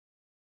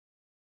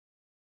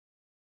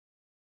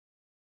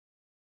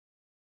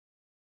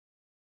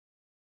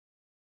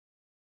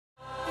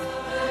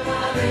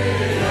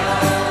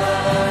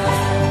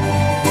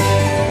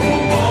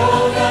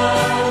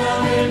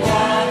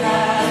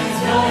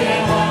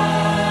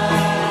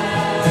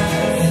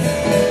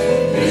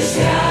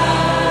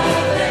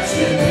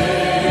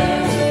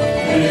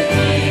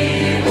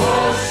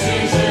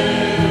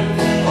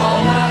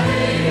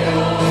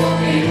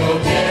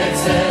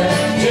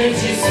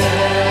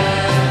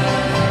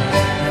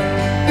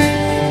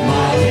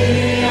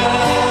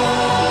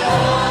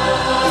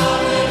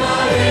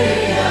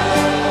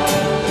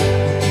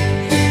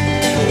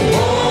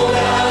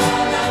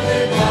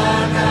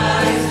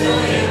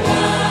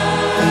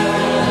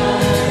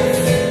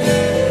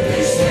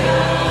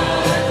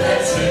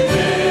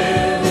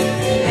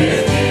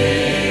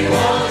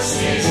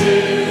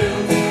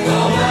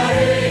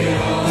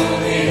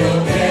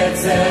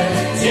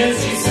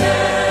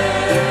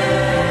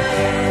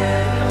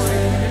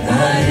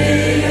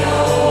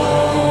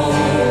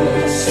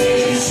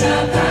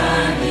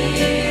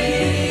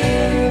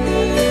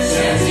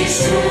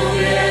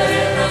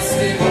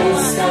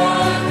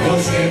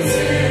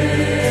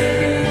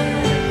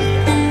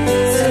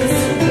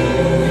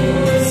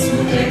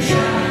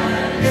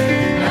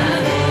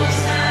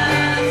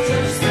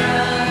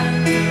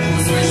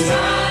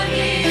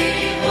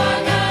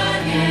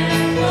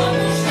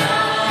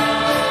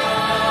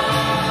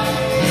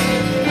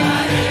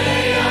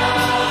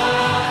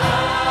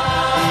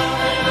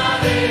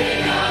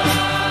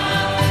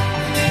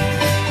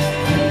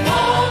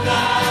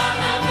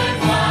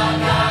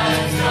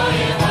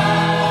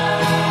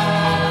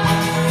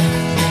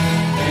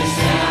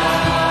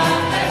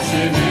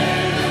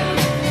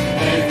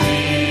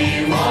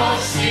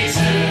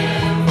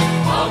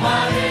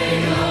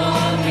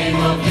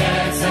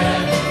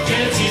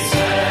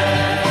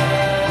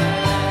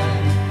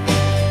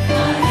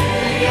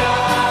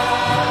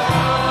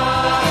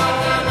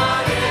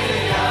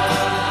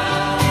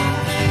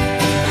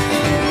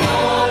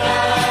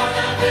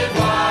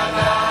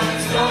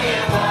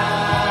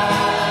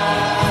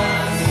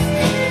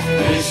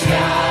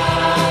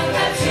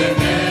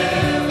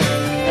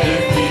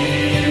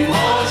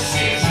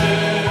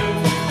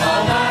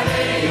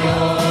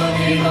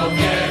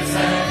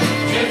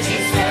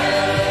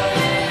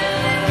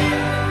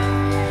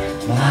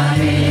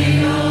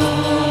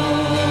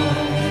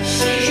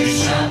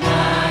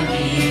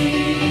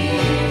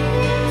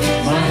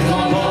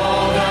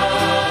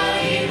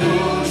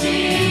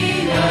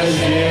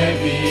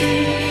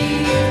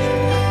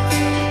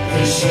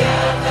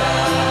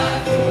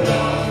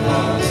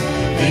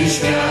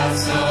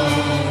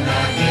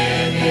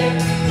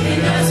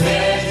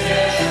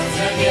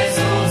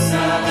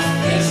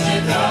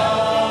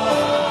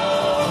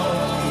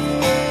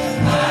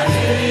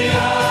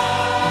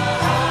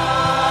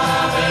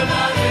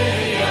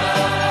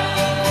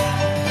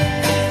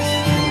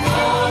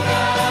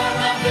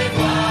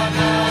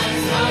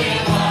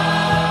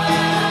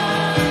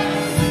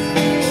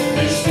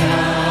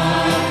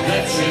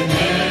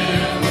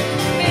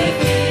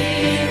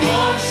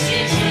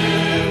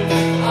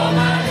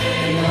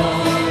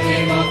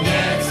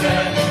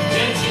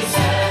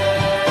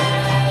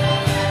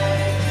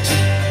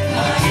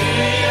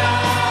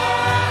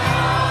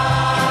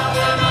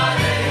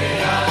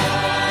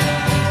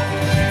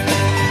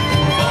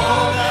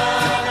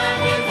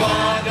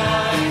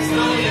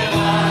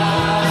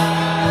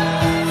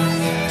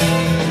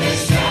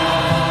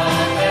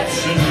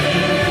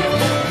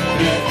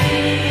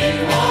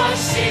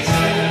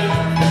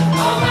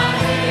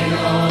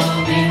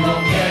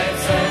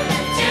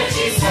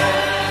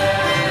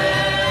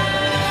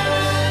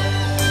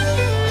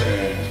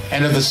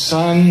and of the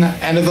Son,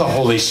 and of the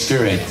Holy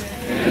Spirit.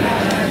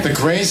 Amen. The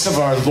grace of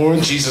our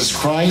Lord Jesus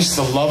Christ,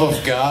 the love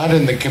of God,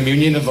 and the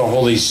communion of the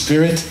Holy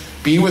Spirit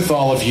be with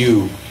all of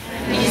you.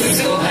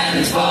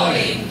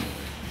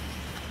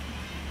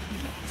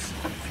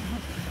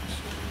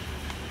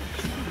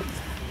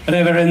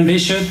 Reverend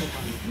Bishop,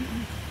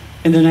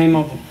 in the name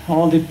of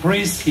all the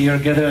priests here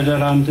gathered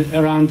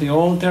around the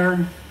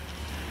altar,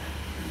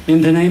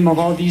 in the name of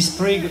all these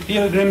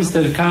pilgrims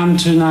that come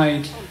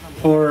tonight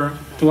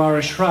to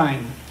our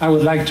shrine, I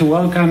would like to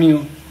welcome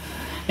you,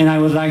 and I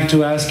would like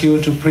to ask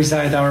you to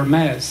preside our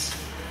Mass.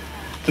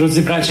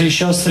 Drodzy bracia i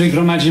siostry,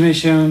 gromadzimy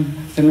się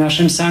w tym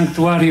naszym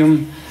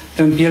sanktuarium,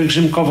 tę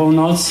pielgrzymkową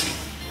noc.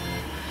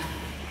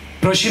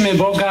 Prosimy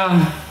Boga,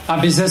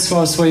 aby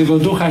zesłał swojego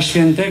Ducha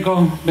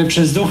Świętego, by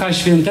przez Ducha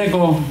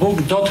Świętego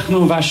Bóg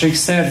dotknął waszych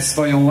serc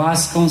swoją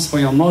łaską,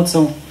 swoją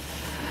mocą,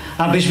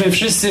 abyśmy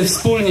wszyscy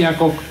wspólnie,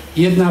 jako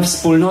jedna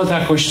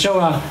wspólnota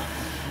Kościoła,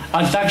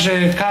 a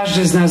także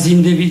każdy z nas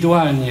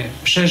indywidualnie,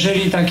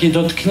 przeżyli takie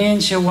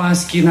dotknięcie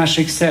łaski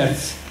naszych serc,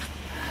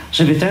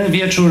 żeby ten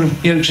wieczór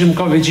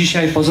pielgrzymkowy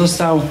dzisiaj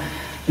pozostał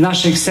w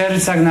naszych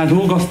sercach na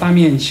długo w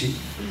pamięci.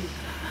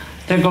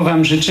 Tego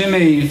wam życzymy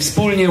i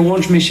wspólnie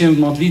łączmy się w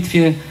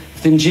modlitwie,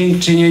 w tym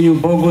dziękczynieniu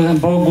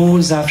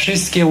Bogu za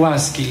wszystkie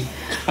łaski.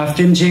 A w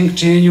tym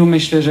dziękczynieniu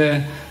myślę,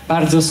 że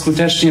bardzo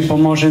skutecznie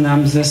pomoże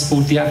nam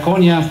zespół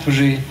diakonia,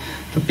 którzy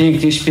tu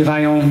pięknie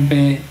śpiewają,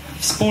 by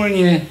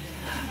wspólnie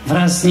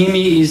wraz z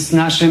nimi i z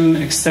naszym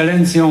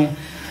ekscelencją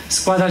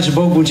składać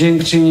Bogu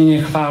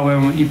dziękczynienie,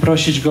 chwałę i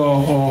prosić Go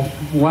o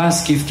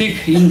łaski w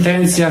tych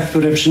intencjach,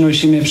 które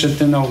przynosimy przed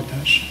ten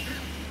ołtarz.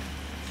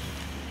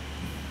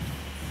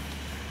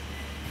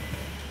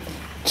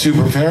 To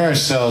prepare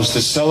ourselves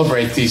to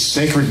celebrate these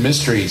sacred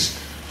mysteries,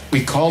 we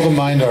call to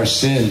mind our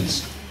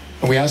sins,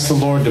 and we ask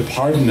the Lord to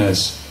pardon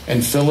us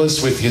and fill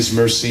us with His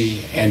mercy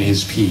and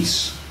His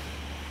peace.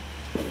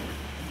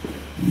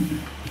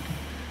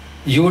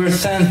 You were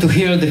sent to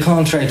heal the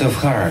contrite of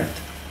heart.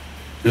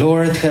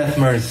 Lord, have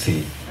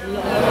mercy.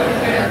 Lord,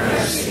 have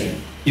mercy.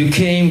 You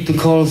came to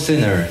call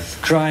sinners.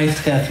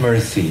 Christ, have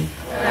mercy.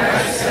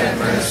 Christ, have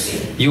mercy.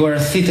 You are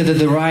seated at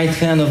the right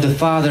hand of the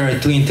Father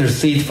to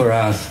intercede for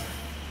us.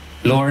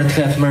 Lord,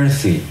 have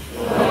mercy.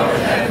 Lord,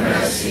 have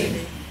mercy.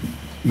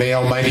 May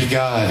Almighty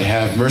God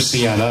have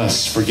mercy on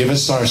us, forgive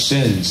us our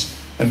sins,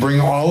 and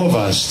bring all of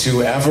us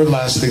to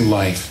everlasting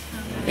life.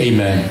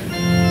 Amen.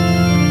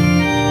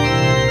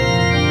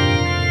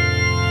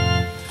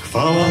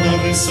 Chwała na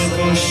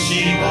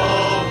wysokości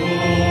Bogu,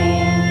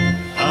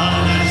 a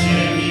na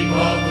ziemi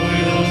pokój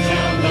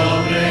ludziom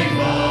dobrej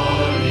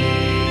woli.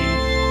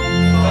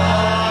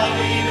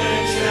 Chwalimy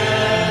Cię,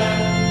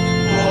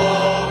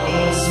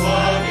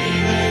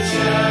 błogosławimy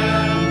Cię,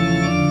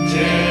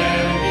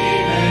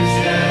 dziękujemy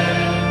Cię,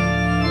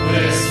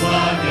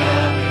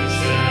 wysławiamy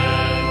Cię.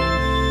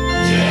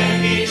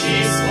 Dzięki Ci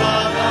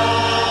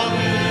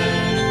składamy,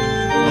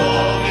 bo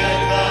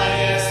wielka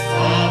jest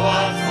chwała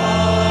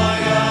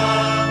Twoja.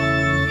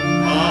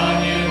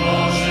 Panie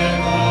Boże,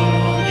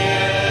 Królu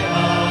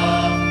nieba,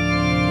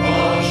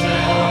 Boże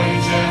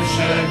Ojcze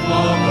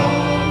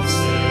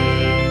Wszechmogący,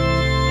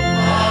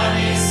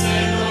 Panie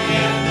Synu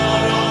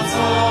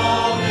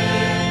jednorodzony,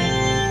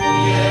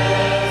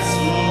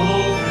 Jezu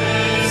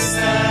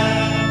Chryste,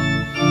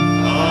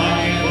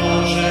 Panie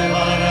Boże,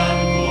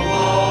 Baranku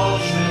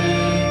Boży,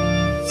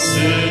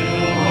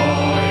 Synu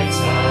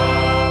Ojca,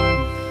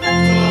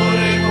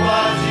 który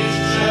gładzisz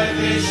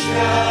grzechy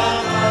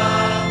świata,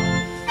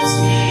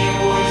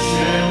 zmiłuj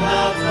się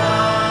nad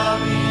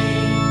nami,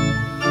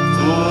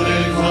 który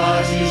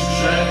gładzisz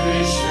grzechy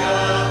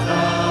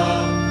świata,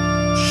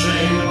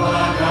 przyjm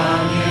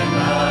błaganie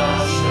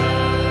nasze,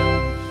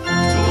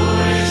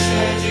 który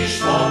siedzisz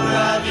po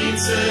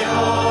prawicy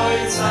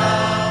Ojca,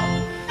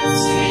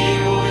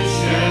 zmiłuj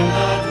się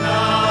nad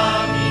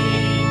nami,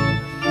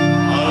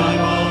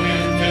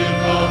 albowiem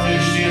tylko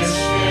Tyś jest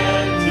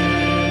święty,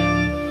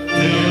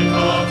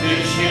 tylko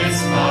Tyś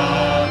jest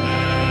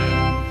Panem.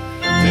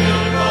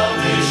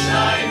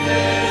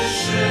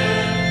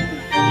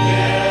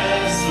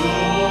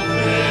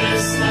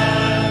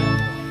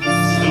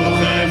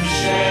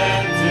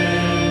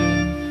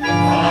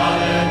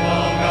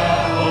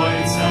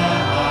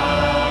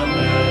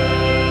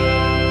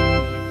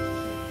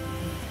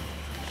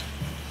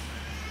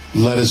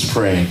 Let us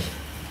pray.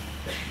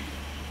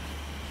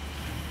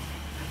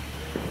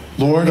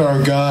 Lord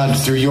our God,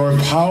 through your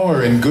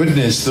power and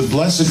goodness, the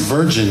Blessed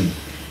Virgin,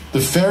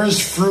 the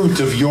fairest fruit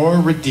of your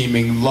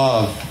redeeming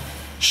love,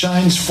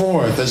 shines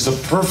forth as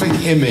the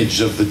perfect image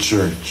of the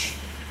Church.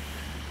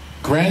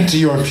 Grant to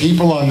your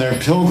people on their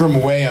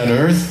pilgrim way on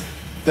earth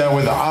that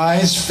with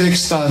eyes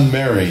fixed on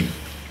Mary,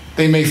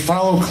 they may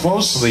follow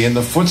closely in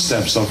the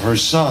footsteps of her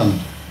Son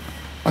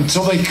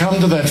until they come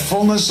to that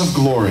fullness of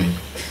glory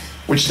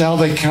which now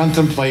they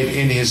contemplate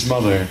in his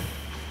mother,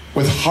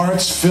 with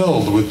hearts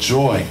filled with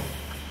joy.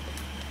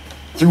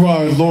 Through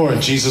our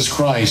Lord Jesus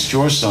Christ,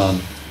 your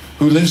Son,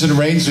 who lives and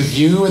reigns with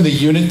you in the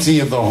unity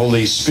of the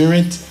Holy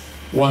Spirit,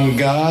 one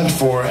God,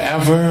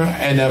 forever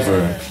and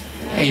ever.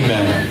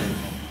 Amen.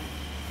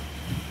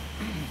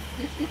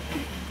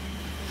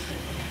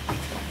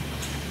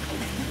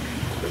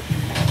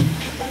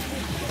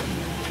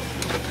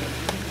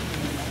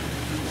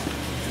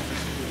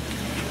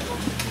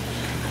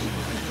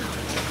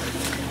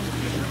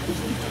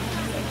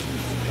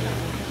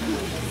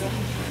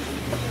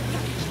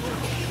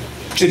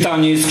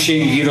 Czytanie z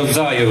Księgi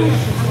Rodzaju.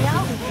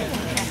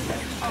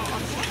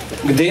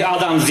 Gdy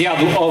Adam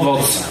zjadł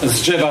owoc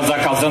z drzewa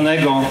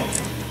zakazanego,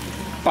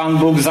 Pan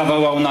Bóg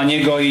zawołał na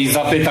niego i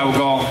zapytał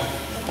go: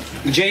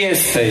 gdzie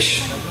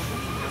jesteś?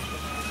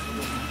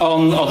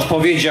 On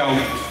odpowiedział: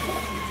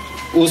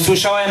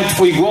 usłyszałem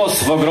Twój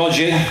głos w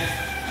ogrodzie,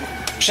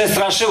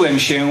 przestraszyłem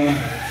się,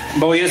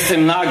 bo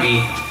jestem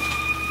nagi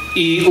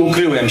i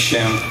ukryłem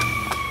się.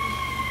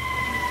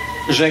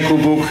 Rzekł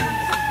Bóg: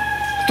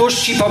 któż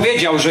Ci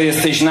powiedział, że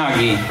jesteś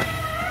nagi?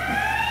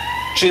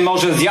 Czy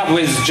może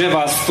zjadłeś z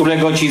drzewa, z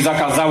którego Ci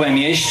zakazałem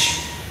jeść?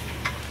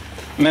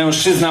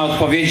 Mężczyzna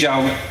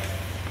odpowiedział: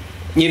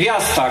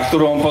 niewiasta,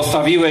 którą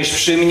postawiłeś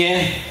przy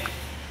mnie,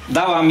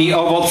 dała mi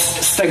owoc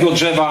z tego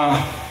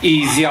drzewa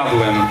i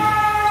zjadłem.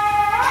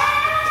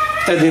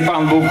 Wtedy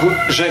Pan Bóg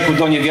rzekł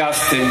do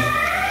niewiasty: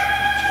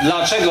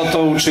 dlaczego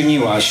to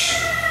uczyniłaś?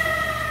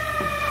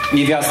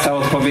 Niewiasta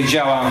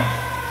odpowiedziała: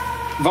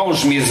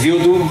 wąż mnie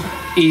zwiódł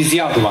i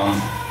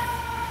zjadłam.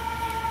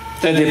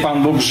 Wtedy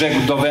Pan Bóg rzekł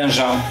do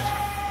węża: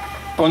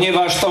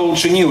 ponieważ to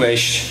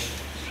uczyniłeś,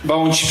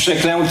 bądź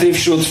przeklęty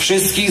wśród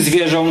wszystkich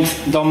zwierząt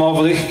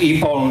domowych i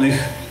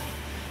polnych.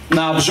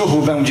 Na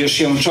brzuchu będziesz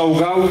się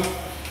czołgał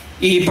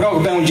i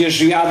proch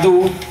będziesz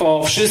jadł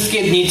po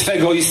wszystkie dni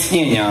Twego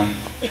istnienia.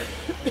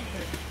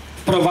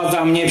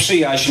 Wprowadzam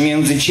nieprzyjaźń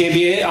między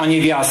Ciebie a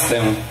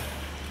niewiastę,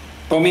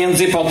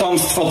 pomiędzy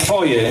potomstwo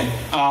Twoje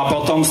a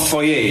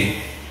potomstwo jej.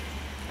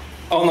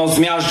 Ono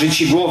zmiażdży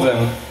Ci głowę,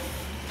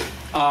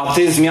 a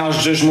Ty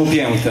zmiażdżysz mu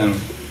piętę.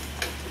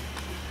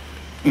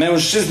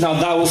 Mężczyzna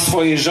dał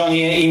swojej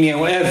żonie imię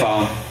Ewa,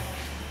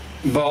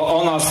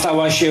 bo ona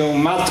stała się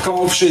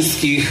matką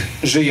wszystkich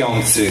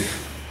żyjących.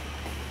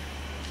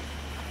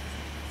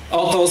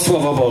 Oto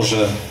Słowo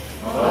Boże.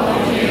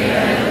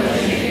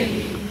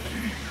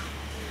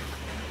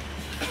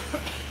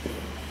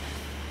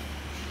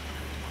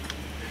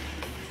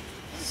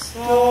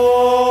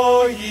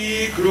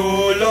 Stoi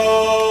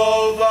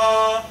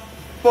królowa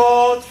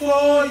po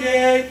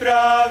Twojej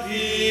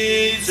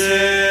prawicy.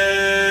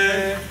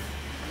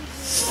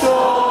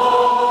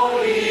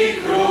 Stoi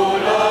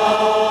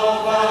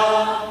królowa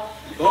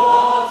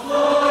po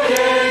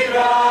Twojej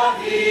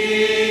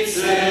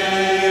prawicy.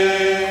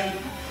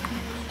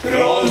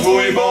 Tron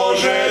Twój,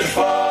 Boże,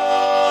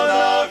 trwa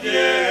na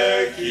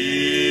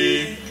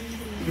wieki.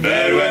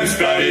 Berłem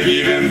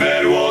sprawiedliwym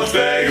berło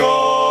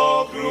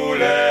Twego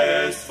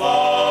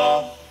królestwa.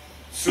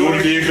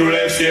 Córki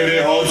królewskie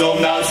wychodzą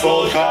na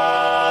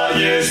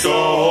spotkanie z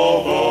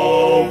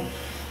Tobą.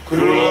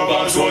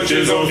 Królowa w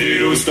złocie z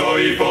ofiru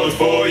stoi po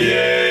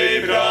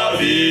Twojej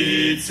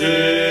prawicy.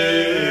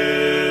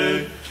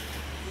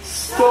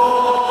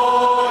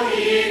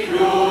 Stoi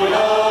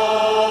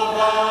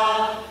królowa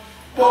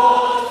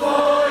po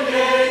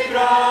Twojej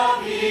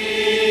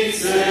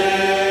prawicy.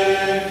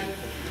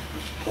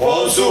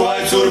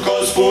 Posłuchaj,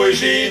 córko,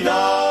 spójrz i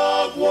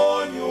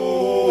nakłoń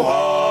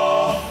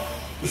ucha.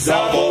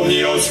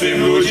 Zapomnij o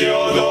swym ludzie,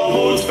 o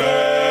domu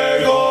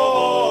Twego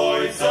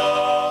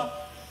Ojca.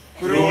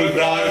 Król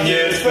pragnie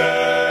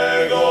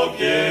Twego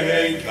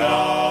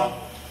piękna.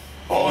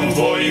 On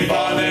Twoim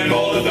Panem,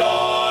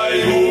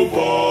 oddaj Mu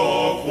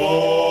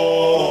pokłon.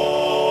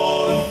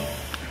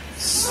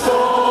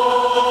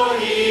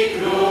 Stoi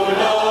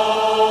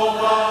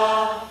królowa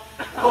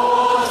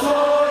po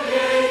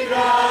Twojej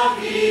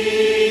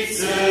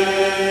prawicy.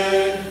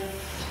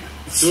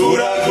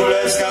 Córa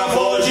królewska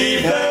wchodzi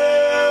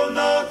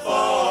pełna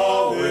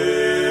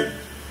chwały,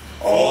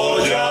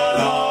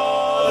 odziana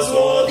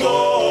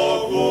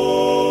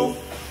złotogłów.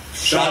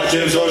 W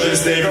szacie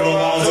wzorzystej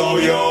prowadzą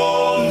ją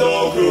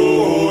do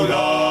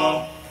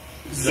króla.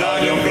 Za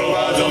nią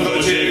prowadzą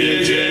do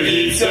Ciebie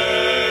dziewice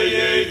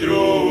jej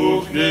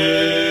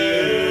druhny.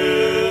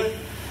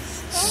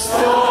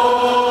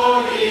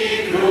 Stoi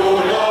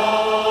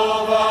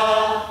królowa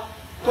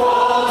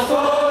po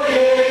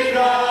Twojej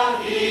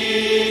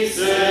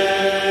prawicy.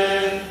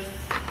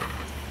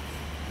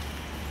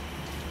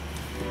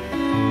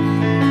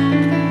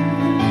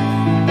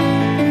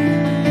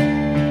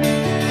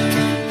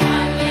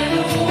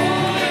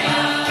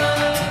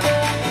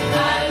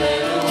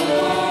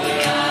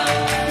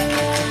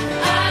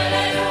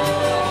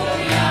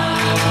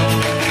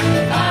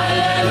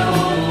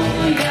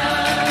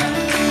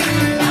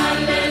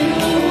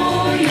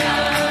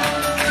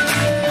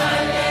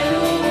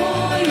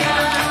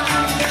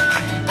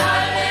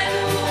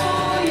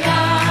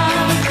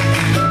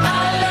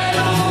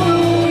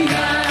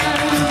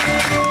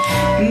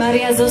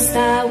 Maria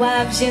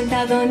została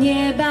wzięta do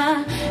nieba,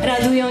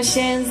 radują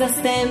się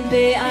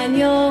zastępy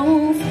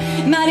aniołów.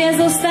 Maria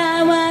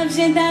została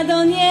wzięta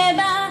do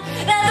nieba,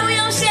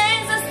 radują się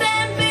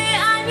zastępy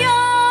aniołów.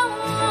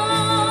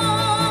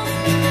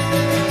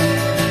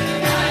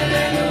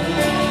 Alleluja,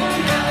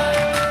 alleluja,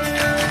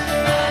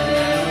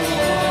 alleluja,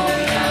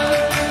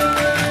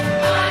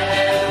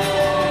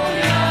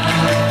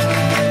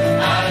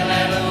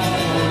 alleluja.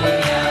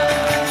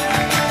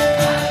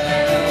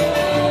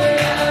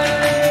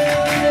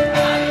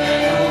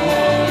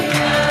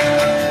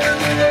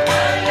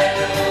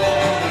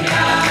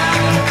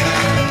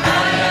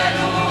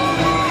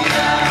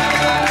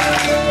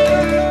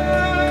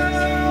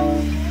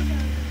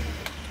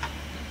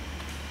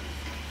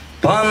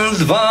 Pan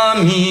z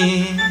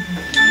wami.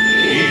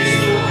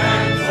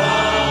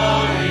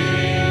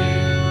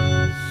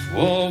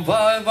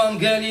 Słowa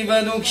Ewangelii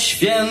według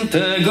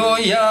świętego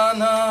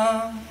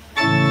Jana.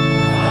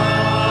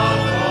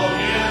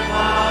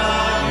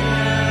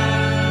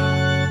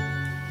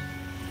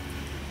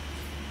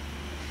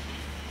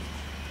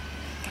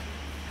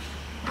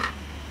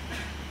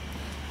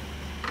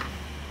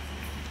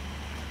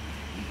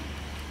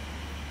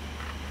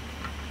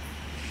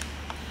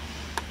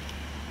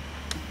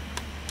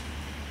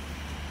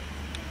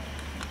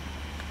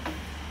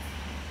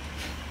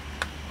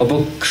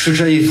 Obok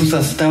krzyża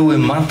Jezusa stały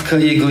matka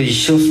Jego i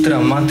siostra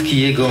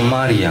matki Jego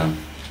Maria,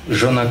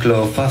 żona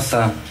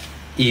Kleofasa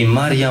i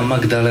Maria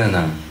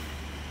Magdalena.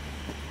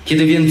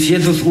 Kiedy więc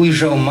Jezus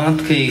ujrzał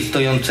matkę i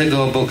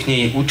stojącego obok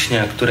niej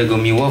ucznia, którego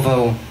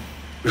miłował,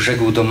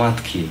 rzekł do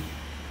matki: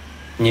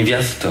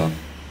 niewiasto,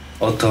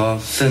 oto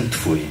syn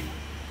twój.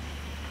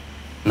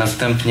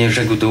 Następnie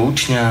rzekł do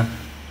ucznia: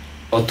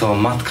 oto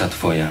matka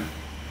twoja.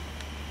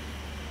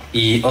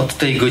 I od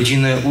tej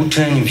godziny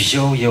uczeń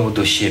wziął ją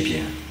do siebie.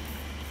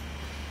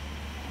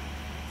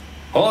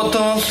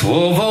 Oto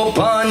słowo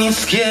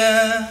Pańskie.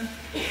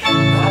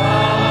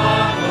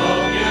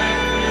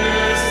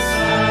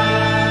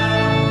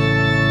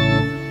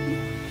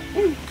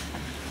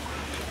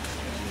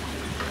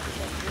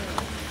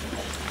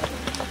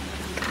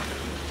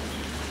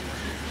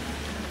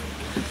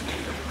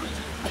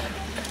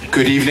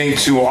 Good evening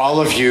to all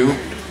of you.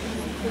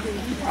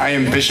 I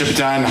am Bishop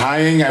Don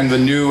Hying. I'm the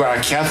new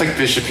Catholic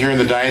bishop here in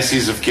the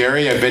Diocese of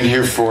Gary. I've been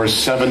here for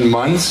 7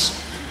 months.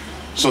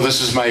 So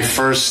this is my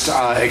first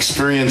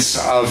experience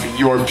of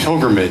your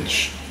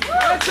pilgrimage,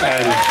 but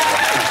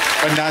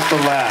not the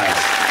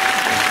last.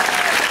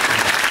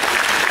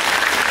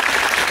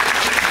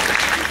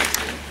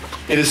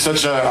 It is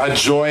such a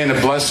joy and a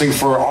blessing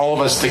for all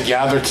of us to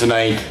gather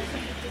tonight.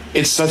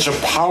 It's such a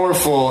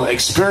powerful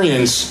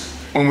experience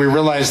when we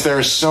realize there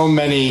are so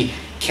many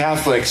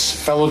Catholics,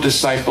 fellow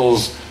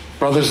disciples,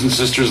 brothers and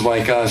sisters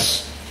like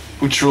us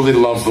who truly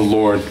love the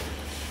Lord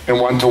and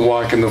want to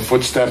walk in the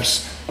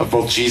footsteps of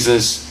both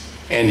Jesus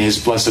and his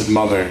Blessed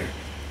Mother.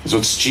 So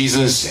it's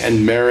Jesus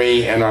and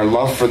Mary and our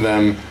love for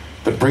them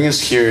that bring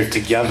us here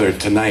together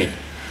tonight.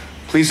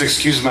 Please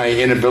excuse my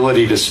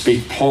inability to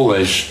speak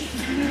Polish.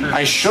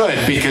 I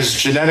should, because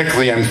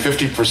genetically I'm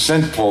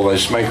 50%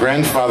 Polish. My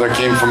grandfather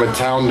came from a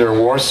town near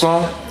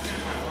Warsaw,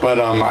 but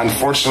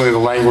unfortunately the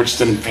language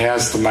didn't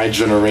pass to my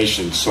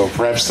generation, so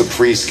perhaps the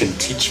priest can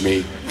teach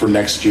me for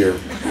next year.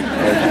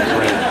 That'd be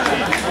great.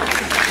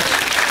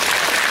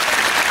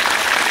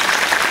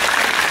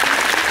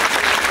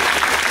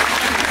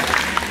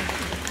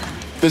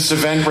 This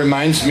event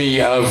reminds me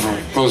of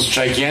those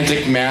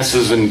gigantic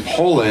masses in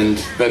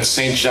Poland that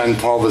St. John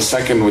Paul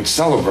II would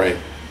celebrate.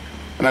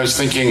 And I was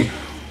thinking,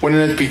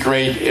 wouldn't it be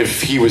great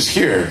if he was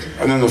here?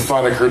 And then the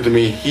thought occurred to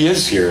me, he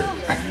is here.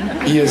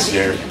 He is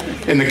here.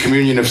 In the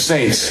communion of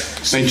saints,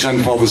 St.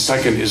 John Paul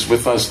II is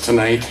with us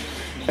tonight,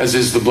 as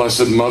is the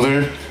Blessed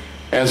Mother,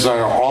 as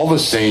are all the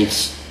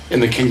saints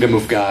in the kingdom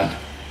of God.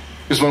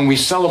 Because when we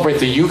celebrate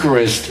the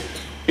Eucharist,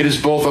 it is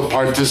both a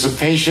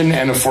participation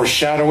and a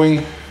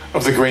foreshadowing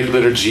of the great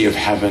liturgy of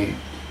heaven.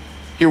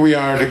 Here we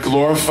are to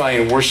glorify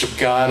and worship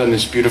God on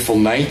this beautiful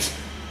night,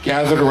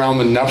 gathered around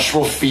the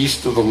nuptial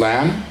feast of the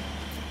Lamb,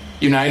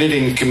 united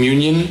in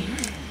communion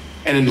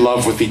and in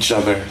love with each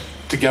other,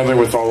 together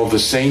with all of the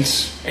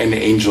saints and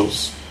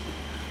angels.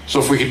 So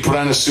if we could put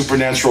on a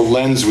supernatural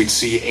lens, we'd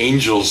see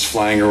angels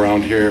flying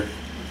around here.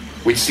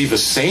 We'd see the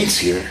saints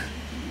here.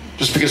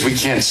 Just because we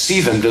can't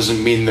see them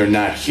doesn't mean they're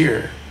not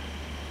here.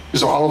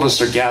 Because all of us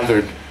are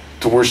gathered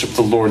to worship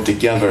the Lord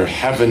together,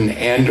 heaven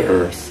and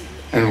earth.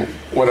 And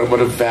what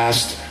a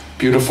vast,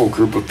 beautiful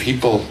group of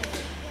people.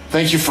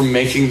 Thank you for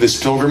making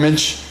this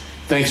pilgrimage.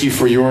 Thank you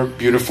for your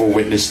beautiful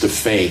witness to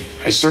faith.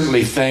 I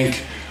certainly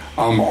thank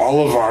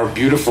all of our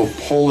beautiful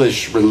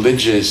Polish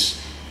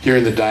religious here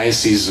in the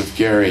Diocese of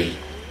Gary.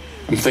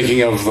 I'm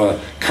thinking of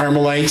the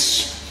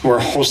Carmelites who are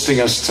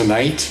hosting us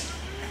tonight.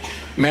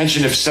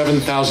 Imagine if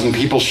 7,000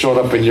 people showed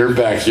up in your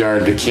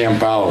backyard to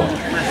camp out.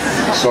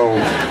 So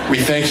we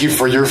thank you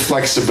for your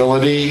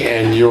flexibility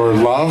and your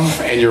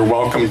love and your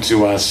welcome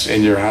to us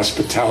and your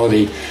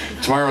hospitality.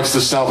 Tomorrow it's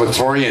the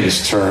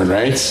Salvatorians' turn,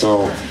 right?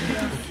 So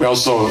we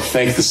also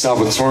thank the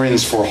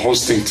Salvatorians for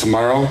hosting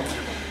tomorrow.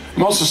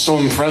 I'm also so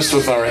impressed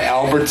with our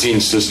Albertine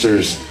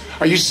sisters.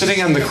 Are you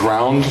sitting on the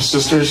ground,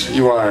 sisters?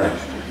 You are.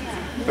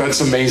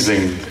 That's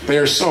amazing. They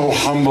are so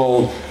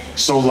humble,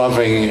 so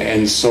loving,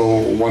 and so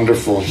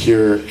wonderful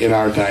here in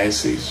our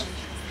diocese.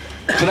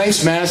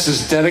 Tonight's Mass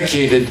is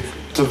dedicated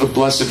to the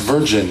Blessed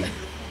Virgin.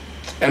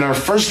 And our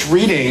first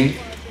reading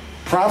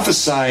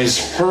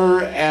prophesies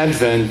her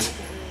advent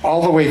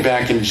all the way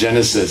back in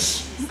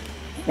Genesis,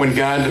 when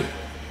God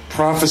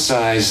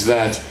prophesies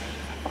that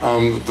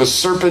the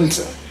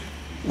serpent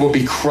will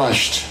be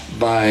crushed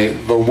by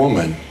the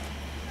woman.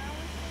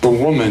 The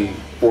woman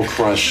will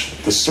crush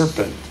the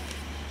serpent.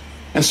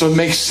 And so it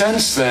makes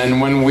sense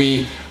then when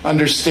we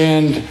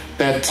understand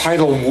that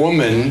title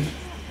woman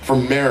for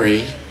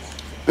Mary,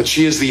 that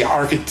she is the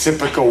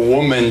archetypical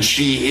woman.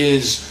 She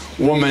is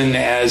woman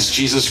as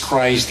Jesus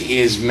Christ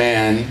is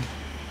man.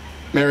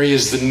 Mary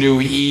is the new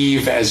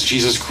Eve as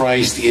Jesus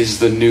Christ is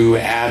the new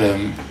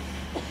Adam.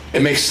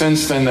 It makes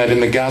sense then that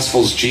in the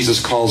Gospels, Jesus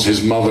calls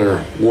his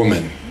mother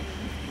woman.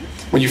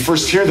 When you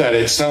first hear that,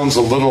 it sounds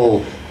a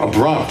little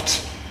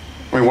abrupt.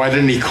 I mean, why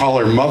didn't he call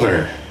her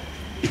mother?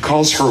 He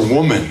calls her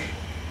woman.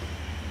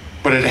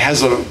 But it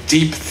has a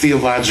deep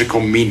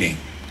theological meaning,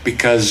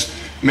 because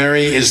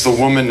Mary is the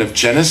woman of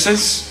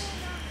Genesis,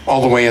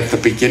 all the way at the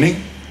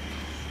beginning,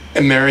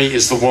 and Mary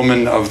is the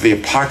woman of the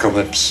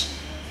Apocalypse,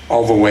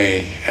 all the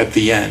way at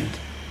the end.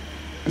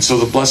 And so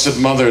the Blessed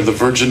Mother, the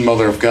Virgin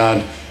Mother of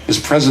God, is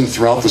present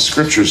throughout the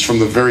Scriptures from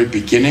the very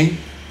beginning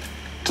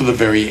to the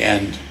very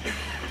end,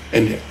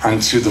 and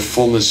unto the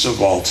fullness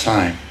of all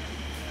time.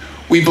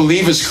 We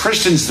believe as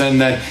Christians then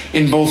that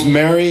in both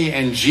Mary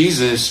and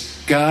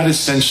Jesus, God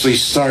essentially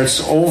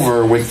starts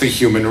over with the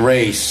human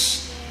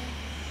race.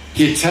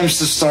 He attempts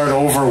to start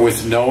over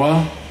with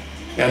Noah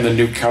and the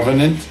New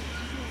Covenant.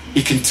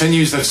 He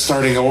continues that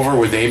starting over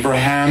with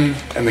Abraham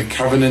and the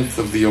covenant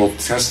of the Old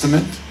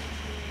Testament.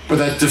 But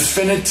that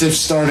definitive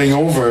starting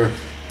over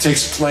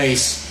takes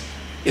place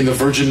in the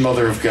Virgin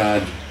Mother of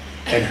God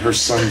and her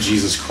Son,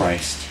 Jesus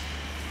Christ.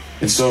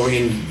 And so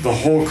in the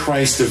whole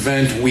Christ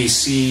event, we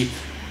see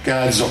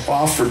God's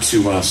offer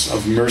to us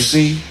of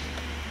mercy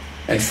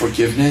and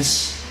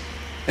forgiveness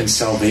and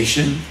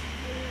salvation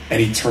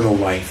and eternal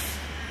life.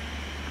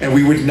 And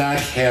we would not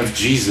have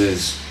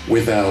Jesus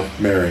without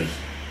Mary.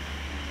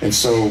 And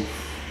so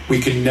we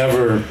can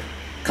never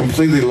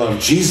completely love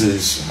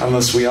Jesus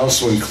unless we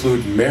also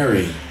include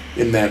Mary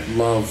in that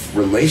love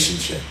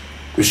relationship,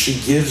 because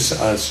she gives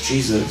us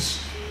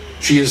Jesus.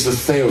 She is the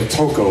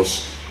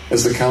Theotokos,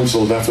 as the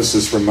Council of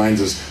Ephesus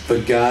reminds us, the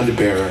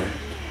God-bearer,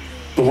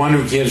 the one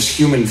who gives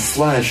human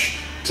flesh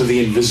to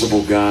the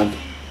invisible God,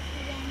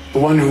 the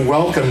one who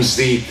welcomes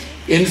the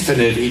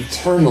infinite,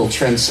 eternal,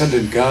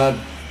 transcendent God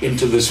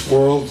into this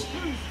world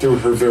through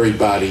her very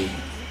body,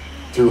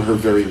 through her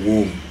very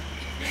womb,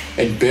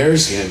 and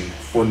bears him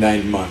for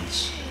 9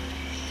 months.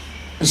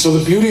 And so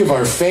the beauty of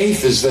our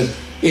faith is that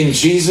in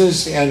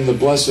Jesus and the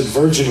Blessed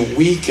Virgin,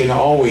 we can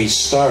always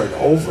start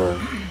over.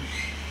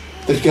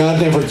 That God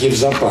never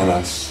gives up on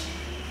us.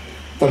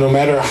 But no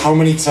matter how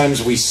many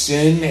times we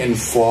sin and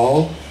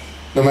fall,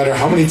 no matter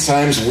how many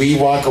times we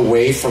walk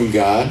away from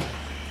God,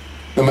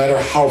 no matter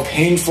how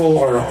painful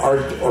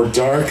or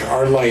dark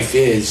our life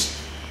is,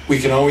 we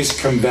can always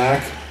come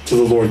back to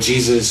the Lord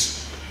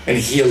Jesus, and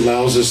he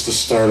allows us to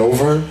start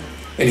over,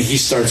 and he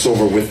starts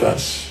over with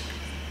us.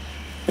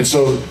 And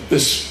so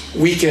this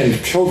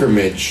weekend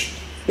pilgrimage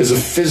is a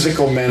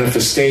physical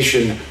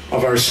manifestation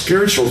of our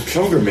spiritual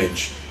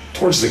pilgrimage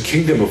towards the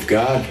kingdom of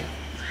God.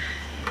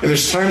 And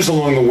there's times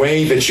along the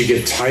way that you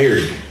get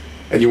tired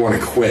and you want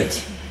to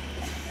quit.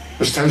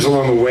 There's times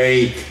along the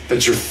way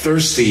that you're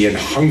thirsty and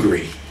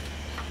hungry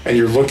and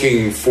you're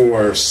looking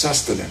for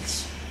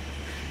sustenance.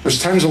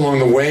 There's times along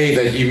the way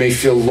that you may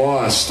feel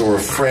lost or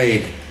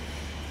afraid.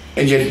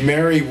 And yet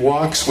Mary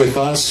walks with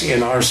us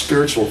in our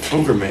spiritual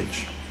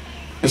pilgrimage.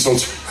 And so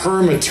it's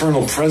her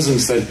maternal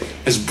presence that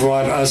has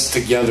brought us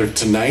together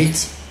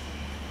tonight,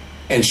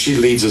 and she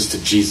leads us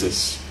to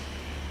Jesus.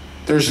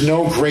 There's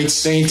no great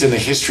saint in the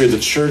history of the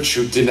church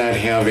who did not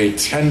have a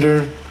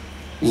tender,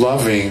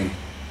 loving,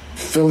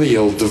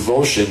 filial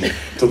devotion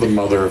to the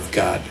Mother of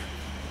God.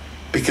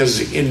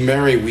 Because in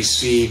Mary we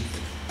see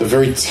the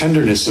very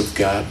tenderness of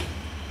God.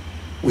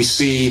 We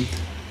see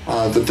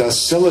the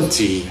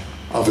docility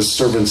of a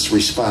servant's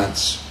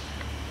response.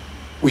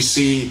 We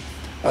see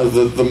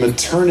the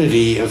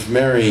maternity of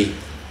Mary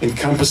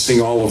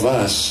encompassing all of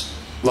us,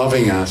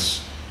 loving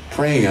us,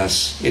 praying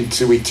us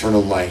into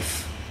eternal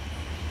life.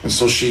 And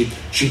so she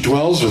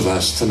dwells with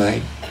us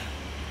tonight.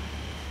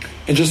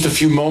 In just a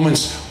few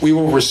moments, we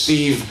will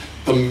receive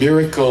the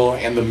miracle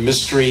and the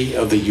mystery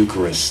of the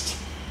Eucharist.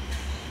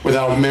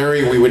 Without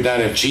Mary, we would not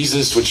have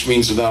Jesus, which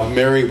means without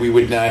Mary, we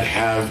would not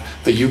have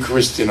the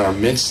Eucharist in our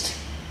midst.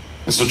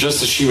 And so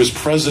just as she was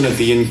present at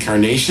the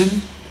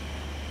Incarnation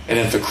and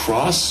at the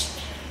cross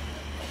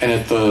and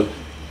at the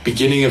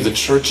beginning of the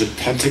church at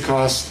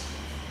Pentecost,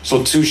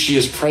 so too she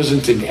is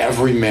present in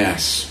every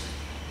Mass,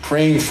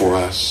 praying for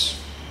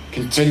us,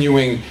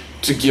 continuing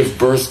to give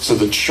birth to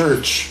the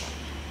church,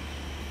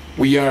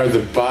 We are the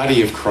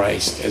body of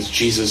Christ as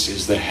Jesus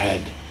is the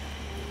head.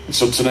 And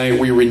so tonight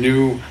we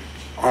renew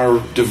our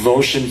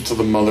devotion to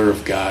the Mother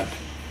of God.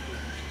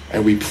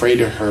 And we pray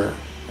to her,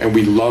 and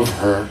we love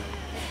her,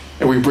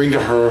 and we bring to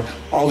her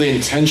all the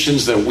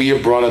intentions that we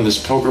have brought on this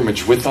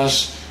pilgrimage with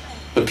us,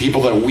 the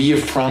people that we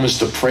have promised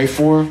to pray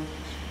for,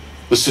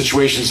 the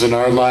situations in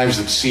our lives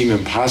that seem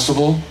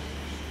impossible,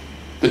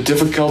 the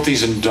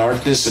difficulties and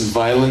darkness and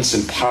violence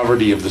and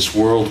poverty of this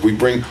world. We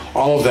bring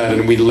all of that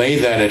and we lay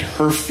that at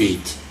her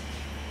feet,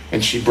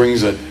 and she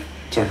brings it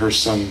to her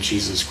Son,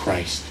 Jesus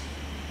Christ.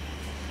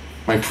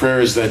 My prayer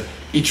is that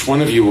each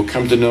one of you will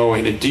come to know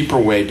in a deeper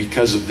way,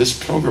 because of this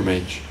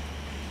pilgrimage,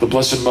 the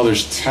Blessed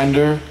Mother's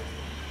tender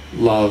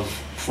love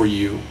for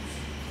you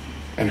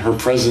and her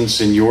presence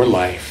in your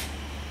life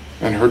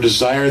and her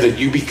desire that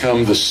you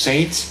become the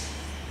saint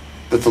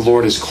that the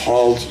Lord has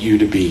called you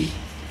to be.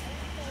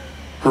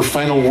 Her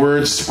final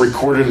words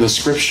recorded in the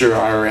scripture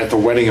are at the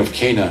wedding of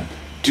Cana: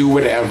 do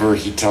whatever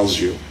he tells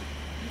you.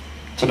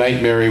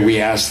 Tonight, Mary,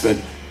 we ask that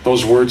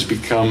those words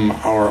become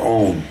our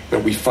own,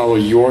 that we follow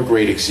your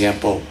great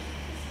example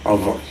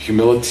of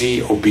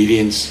humility,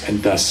 obedience,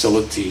 and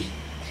docility,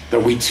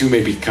 that we too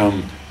may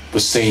become the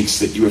saints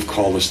that you have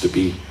called us to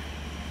be.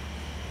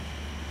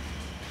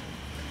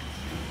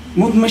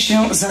 Módlmy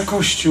się za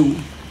Kościół,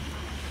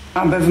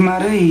 aby w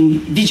Maryi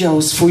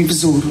widział swój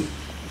wzór.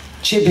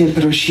 Ciebie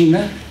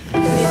prosimy.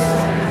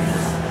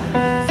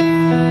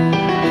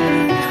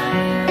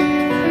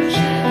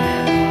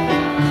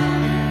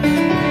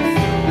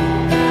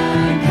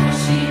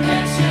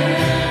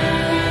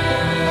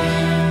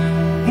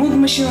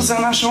 Módlmy się za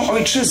naszą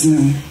ojczyznę,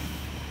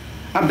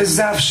 aby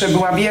zawsze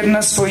była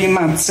wierna swojej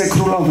Matce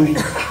Królowej.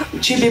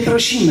 Ciebie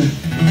prosimy.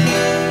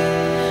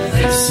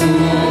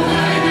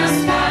 Wysłuchaj nas,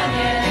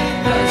 Panie,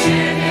 do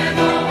Ciebie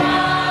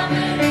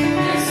wołamy.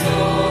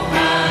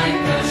 Wysłuchaj,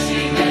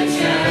 prosimy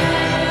Cię.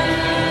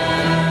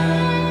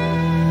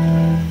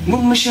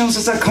 Módlmy się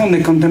za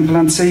zakony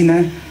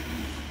kontemplacyjne,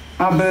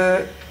 aby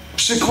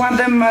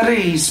przykładem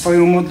Maryi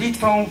swoją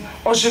modlitwą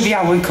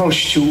ożywiały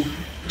Kościół.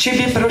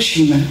 Ciebie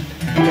prosimy.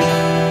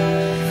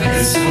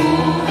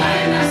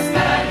 Wysłuchaj nas,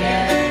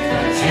 Panie, do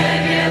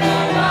Ciebie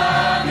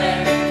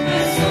wołamy.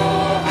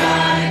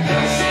 Wysłuchaj,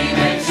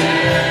 prosimy Cię.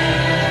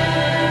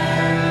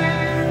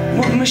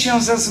 Módlmy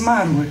się za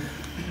zmarłych,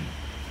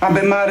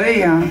 aby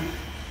Maryja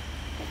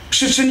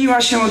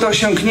przyczyniła się do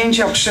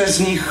osiągnięcia przez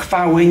nich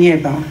chwały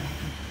nieba.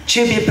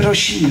 Ciebie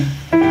prosimy.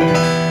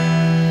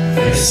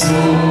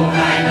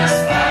 Wysłuchaj nas,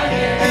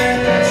 Panie,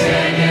 do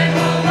Ciebie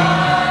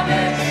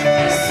wołamy.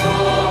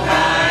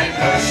 Wysłuchaj,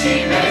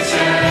 prosimy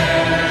Cię.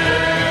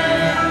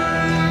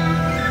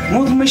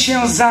 Módlmy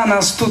się za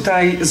nas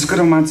tutaj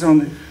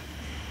zgromadzonych,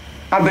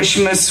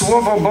 abyśmy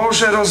Słowo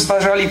Boże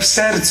rozważali w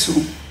sercu,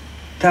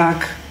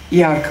 tak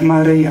jak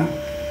Maryja.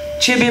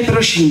 Ciebie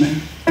prosimy.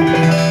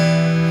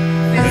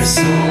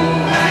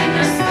 Wysłuchaj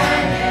nas,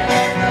 Panie,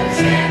 do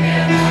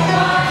Ciebie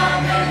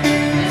wołamy.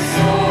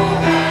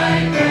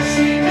 Wysłuchaj,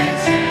 prosimy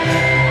Cię.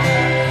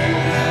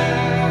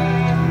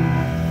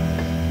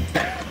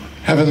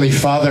 Heavenly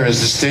Father, as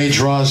the stage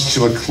draws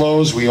to a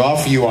close, we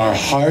offer you our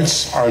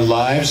hearts, our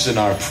lives, and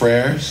our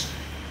prayers.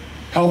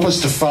 Help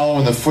us to follow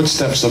in the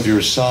footsteps of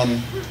your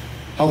Son.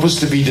 Help us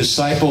to be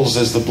disciples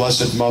as the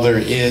Blessed Mother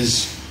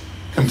is,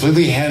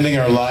 completely handing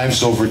our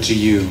lives over to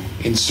you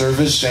in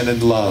service and in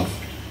love.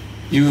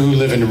 You who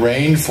live and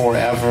reign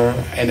forever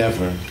and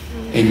ever.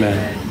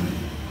 Amen.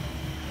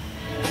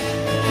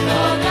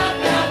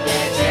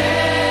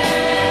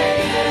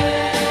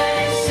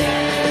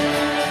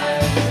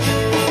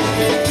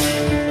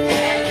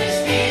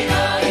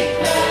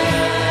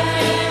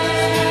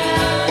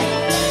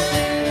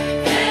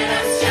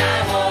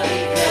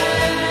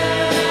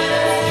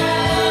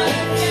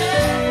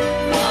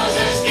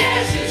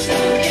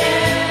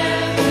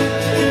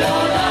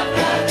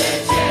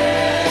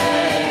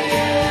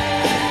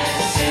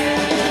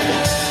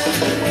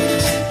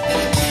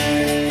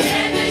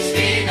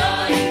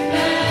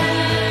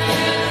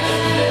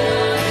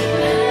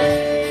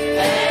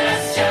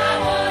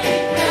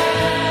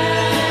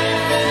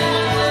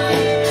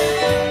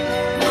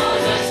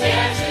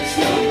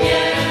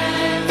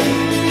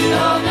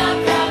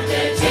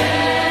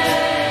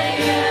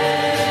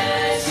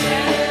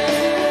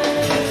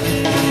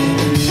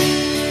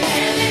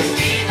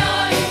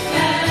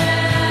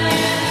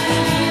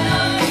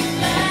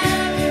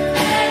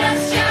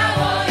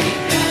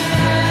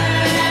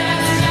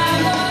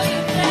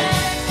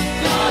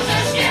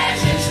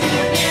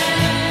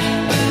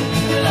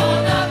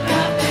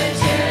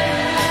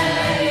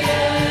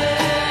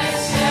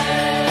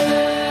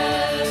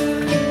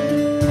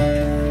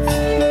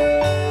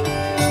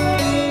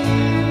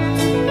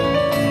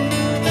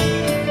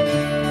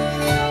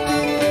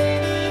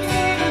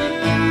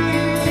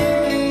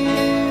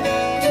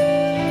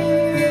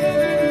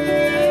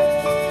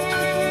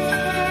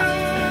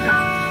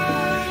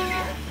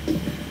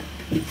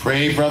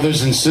 Pray,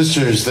 brothers and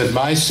sisters, that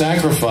my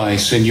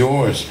sacrifice and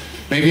yours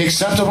may be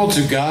acceptable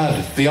to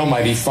God, the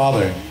Almighty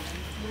Father.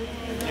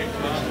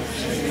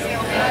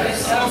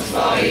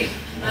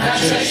 na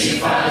cześć i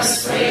chwałę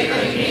swojego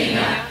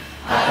imienia,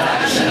 a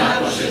także na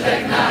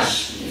pożytek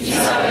nasz i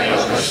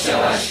całego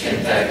Kościoła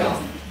Świętego.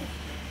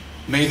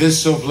 May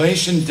this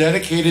oblation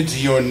dedicated to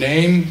your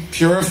name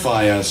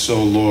purify us,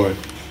 O Lord,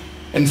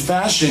 and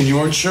fashion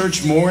your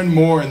church more and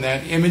more in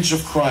that image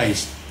of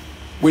Christ,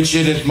 which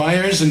it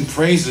admires and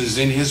praises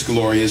in his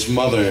glorious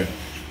mother,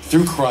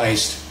 through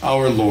Christ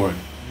our Lord.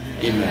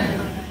 Amen.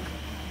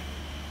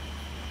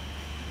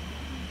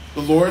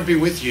 The Lord be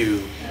with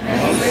you.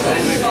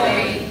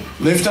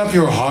 Lift up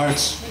your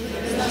hearts.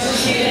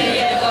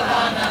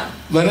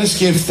 Let us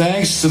give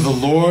thanks to the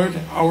Lord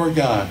our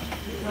God.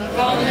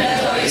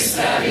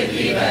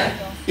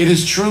 It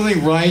is truly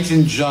right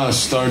and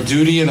just, our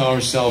duty and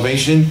our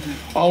salvation,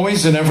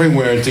 always and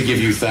everywhere to give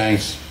you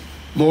thanks,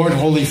 Lord,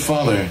 Holy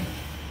Father,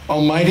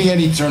 Almighty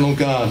and eternal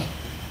God,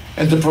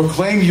 and to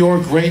proclaim your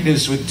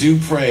greatness with due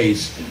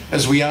praise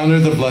as we honor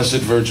the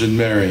Blessed Virgin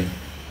Mary.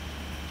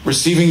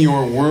 Receiving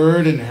your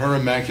word in her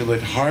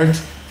immaculate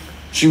heart,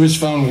 she was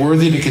found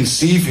worthy to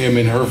conceive him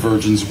in her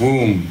virgin's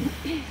womb.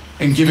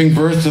 And giving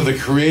birth to the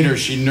Creator,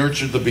 she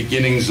nurtured the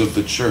beginnings of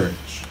the church.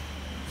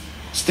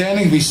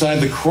 Standing beside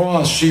the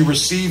cross, she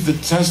received the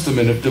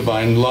testament of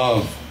divine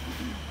love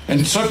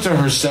and took to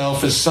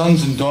herself as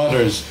sons and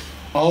daughters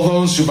all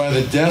those who by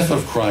the death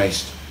of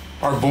Christ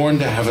are born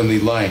to heavenly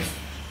life.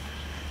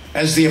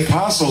 As the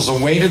apostles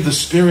awaited the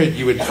Spirit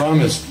you had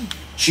promised,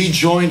 she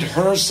joined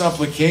her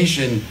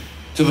supplication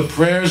to the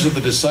prayers of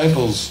the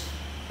disciples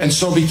and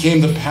so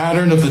became the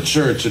pattern of the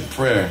church at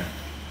prayer.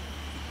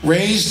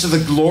 Raised to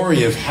the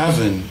glory of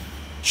heaven,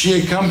 she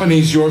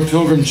accompanies your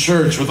pilgrim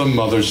church with a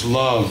mother's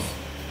love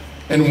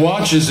and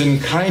watches in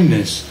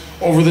kindness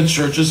over the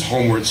church's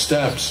homeward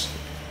steps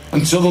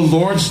until the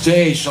Lord's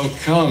day shall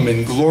come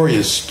in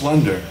glorious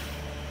splendor.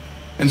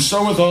 And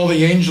so with all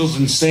the angels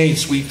and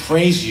saints we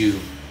praise you,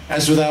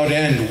 as without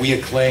end we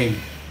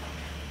acclaim.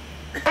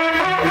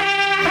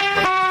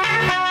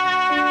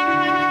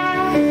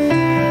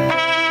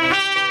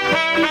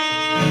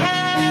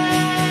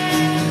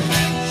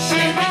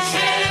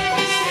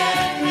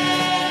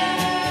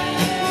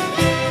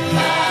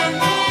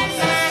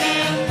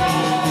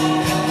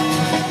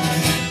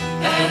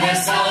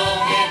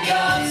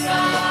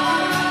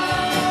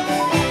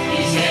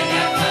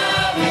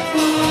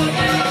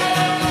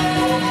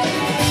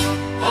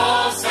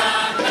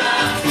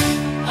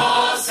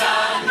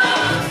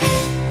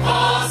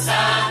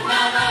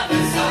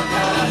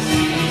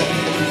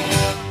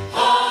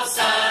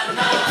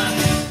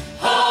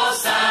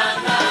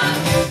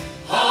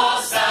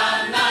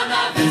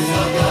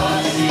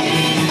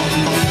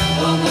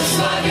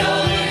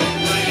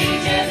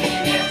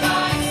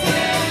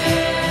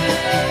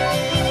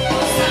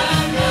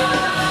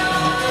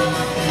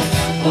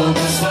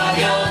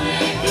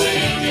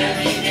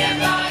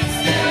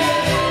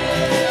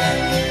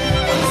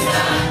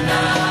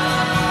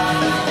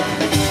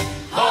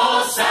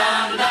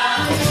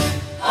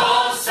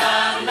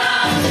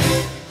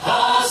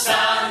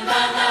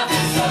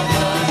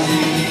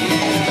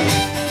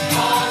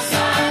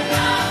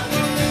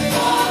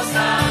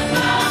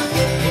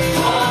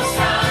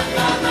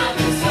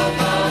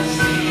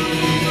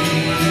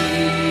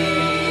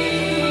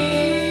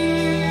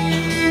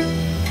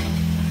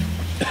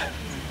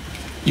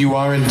 You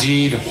are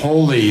indeed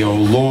holy, O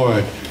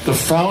Lord, the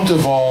fount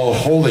of all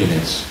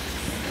holiness.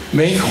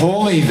 Make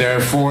holy,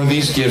 therefore,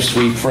 these gifts,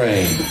 we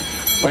pray,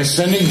 by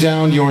sending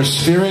down your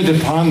Spirit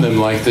upon them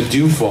like the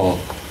dewfall,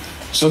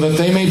 so that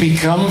they may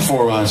become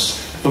for us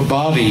the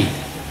body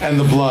and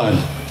the blood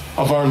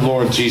of our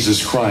Lord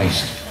Jesus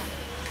Christ.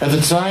 At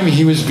the time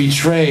he was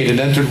betrayed and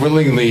entered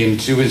willingly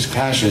into his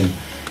passion,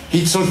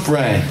 he took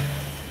bread,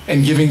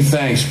 and giving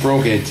thanks,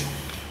 broke it,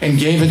 and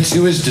gave it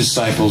to his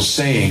disciples,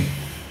 saying,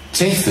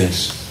 "Take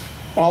this,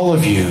 all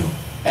of you,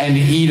 and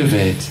eat of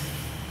it,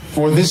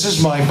 for this is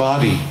my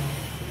body,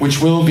 which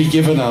will be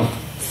given up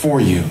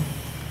for you."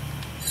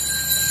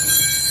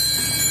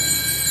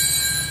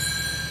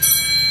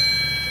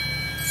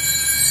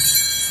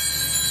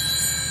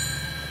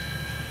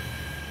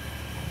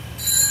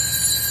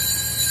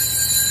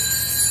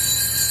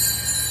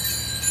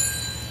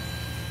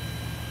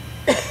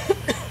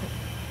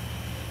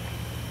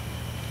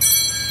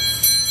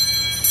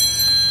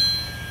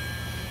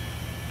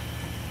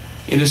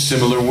 In a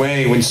similar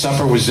way, when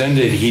supper was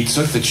ended, he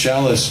took the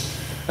chalice,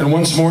 and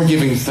once more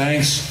giving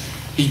thanks,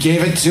 he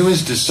gave it to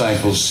his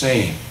disciples,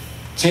 saying,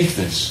 "Take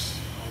this,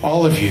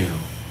 all of you,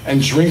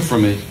 and drink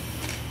from it,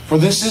 for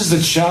this is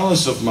the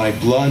chalice of my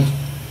blood,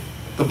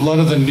 the blood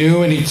of the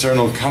new and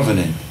eternal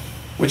covenant,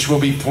 which will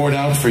be poured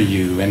out for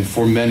you and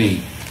for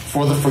many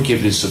for the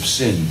forgiveness of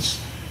sins.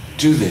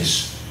 Do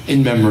this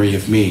in memory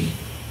of me."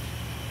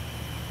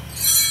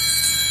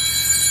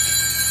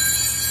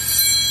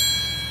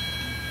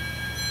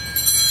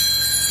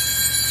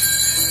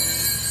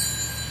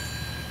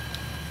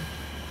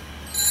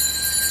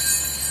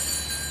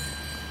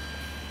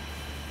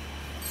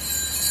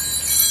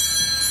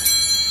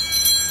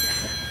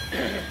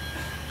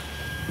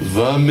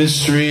 The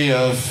mystery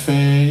of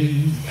faith.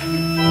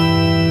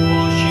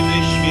 Głosimy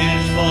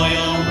śmierć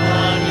Twoją,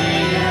 Panie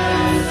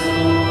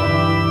Jezu.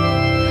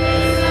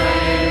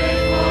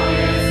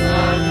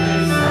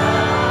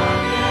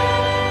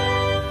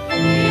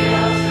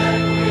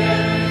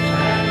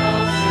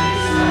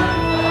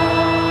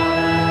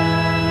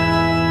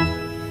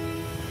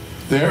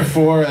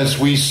 Therefore, as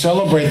we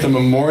celebrate the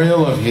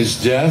memorial of his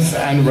death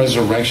and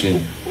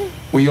resurrection,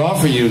 we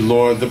offer you,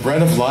 Lord, the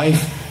bread of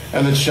life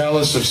and the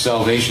chalice of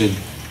salvation,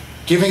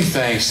 giving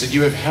thanks that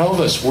you have held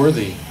us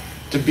worthy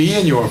to be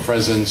in your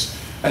presence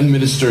and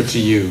minister to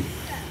you.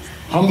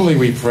 Humbly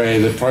we pray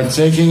that,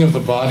 partaking of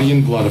the body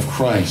and blood of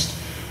Christ,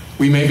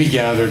 we may be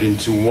gathered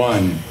into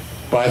one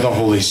by the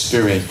Holy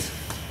Spirit.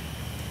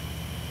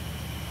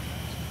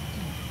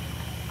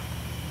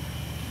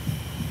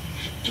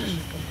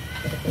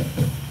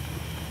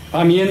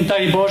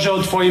 Pamiętaj, Boże,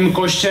 o Twoim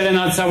Kościele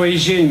na całej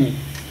ziemi.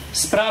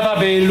 Spraw,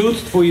 aby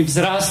lud Twój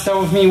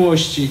wzrastał w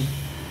miłości.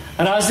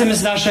 Razem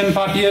z naszym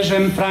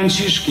papieżem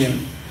Franciszkiem,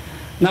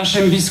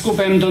 naszym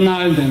biskupem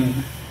Donaldem,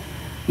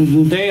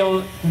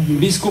 Dale,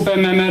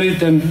 biskupem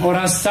emerytem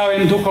oraz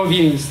całym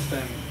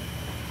duchowieństwem.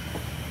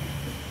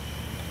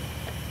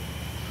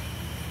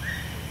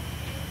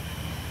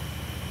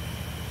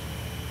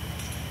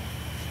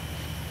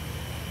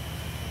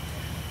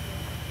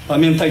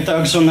 Pamiętaj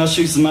także o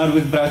naszych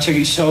zmarłych braciach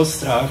i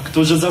siostrach,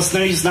 którzy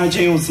zasnęli z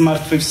nadzieją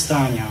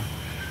zmartwychwstania,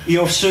 i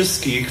o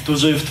wszystkich,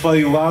 którzy w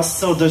Twojej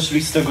łasce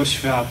odeszli z tego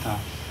świata.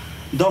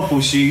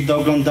 Dopuść ich do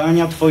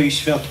oglądania Twojej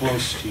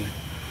światłości.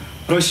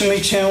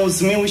 Prosimy Cię,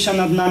 zmiłuj się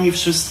nad nami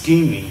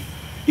wszystkimi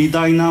i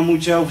daj nam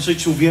udział w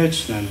życiu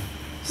wiecznym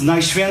z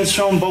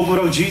Najświętszą Bogu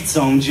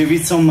Rodzicą,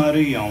 Dziewicą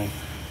Maryją,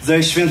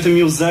 ze świętym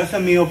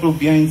Józefem i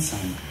oblubieńcem,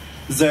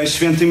 ze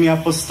świętymi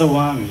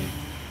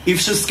apostołami i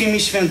wszystkimi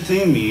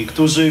świętymi,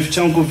 którzy w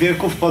ciągu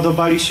wieków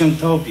podobali się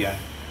Tobie,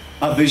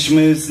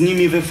 abyśmy z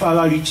nimi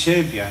wychwalali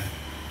Ciebie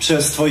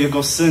przez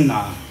Twojego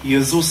Syna,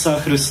 Jezusa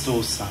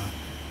Chrystusa.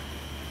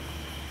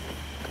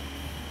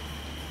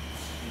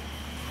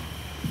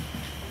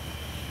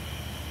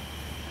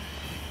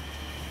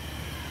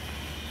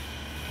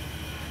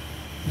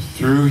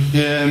 Through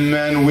him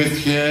and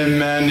with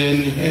him and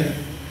in him,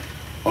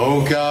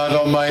 O God,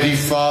 Almighty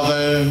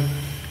Father,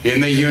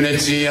 in the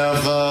unity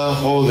of the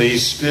Holy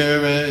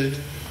Spirit,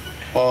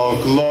 all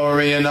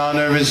glory and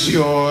honor is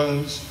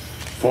yours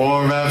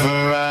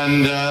forever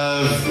and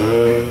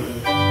ever.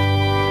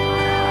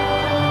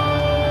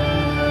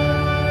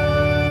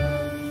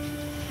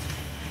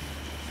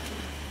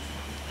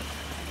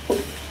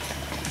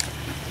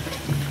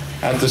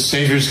 At the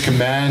Savior's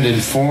command,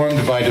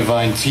 informed by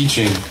divine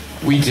teaching,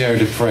 we dare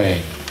to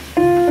pray.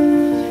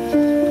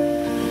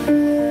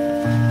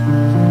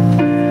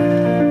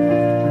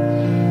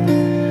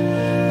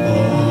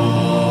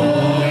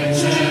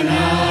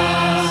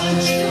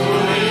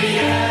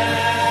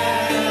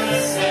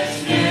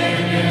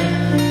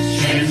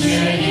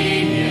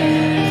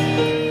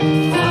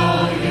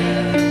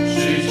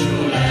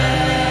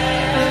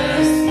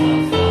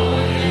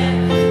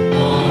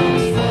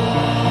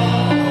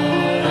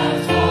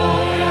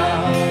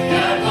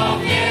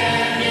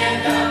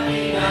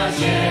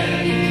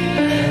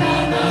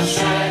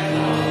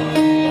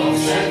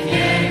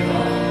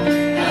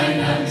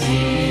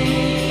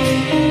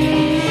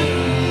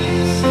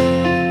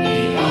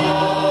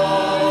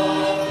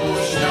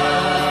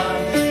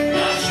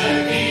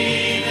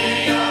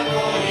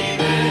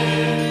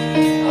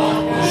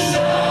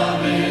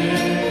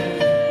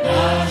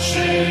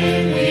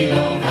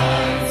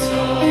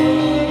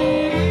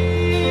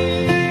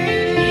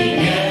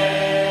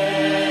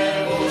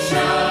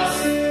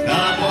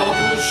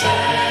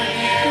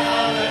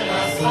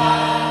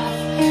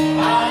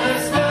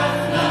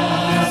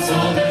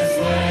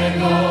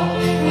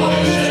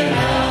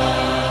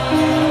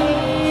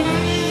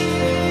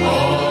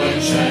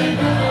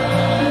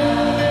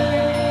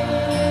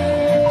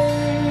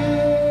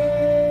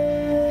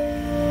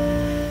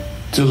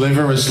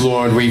 Deliver us,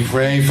 Lord, we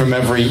pray, from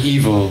every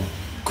evil.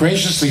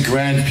 Graciously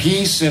grant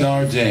peace in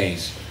our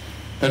days,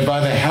 that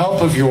by the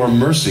help of your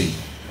mercy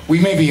we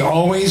may be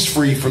always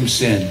free from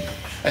sin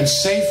and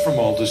safe from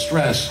all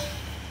distress,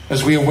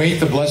 as we await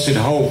the blessed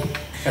hope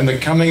and the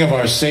coming of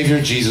our Savior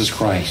Jesus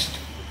Christ.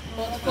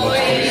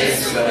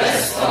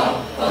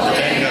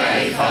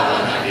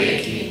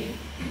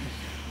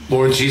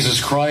 Lord Jesus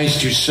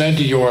Christ, you said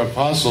to your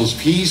apostles,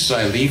 "Peace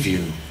I leave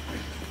you,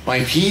 my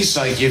peace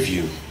I give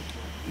you.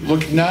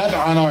 Look not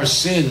on our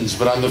sins,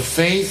 but on the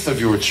faith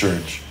of your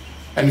church,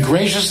 and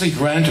graciously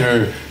grant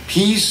her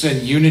peace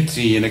and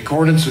unity in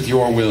accordance with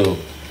your will,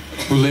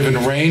 who live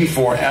and reign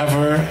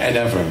forever and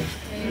ever."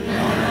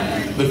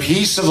 Amen. The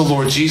peace of the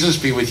Lord Jesus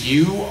be with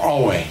you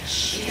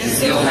always.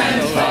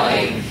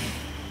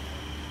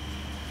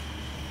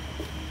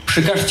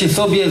 Przykażcie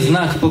sobie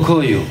znak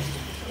pokoju.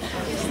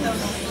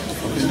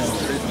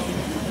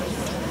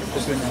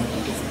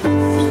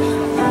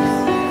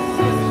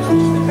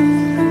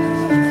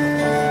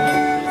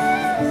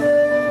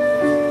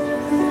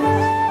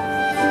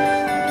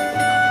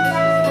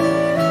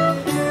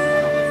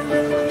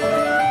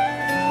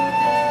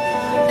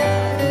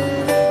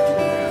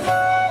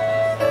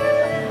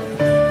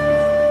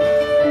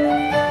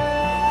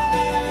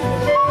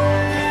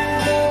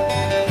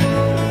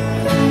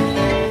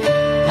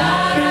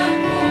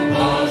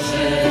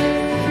 Boży,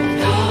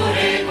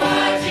 który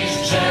gładzisz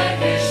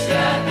grzechy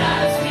świata,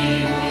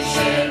 zmiłuj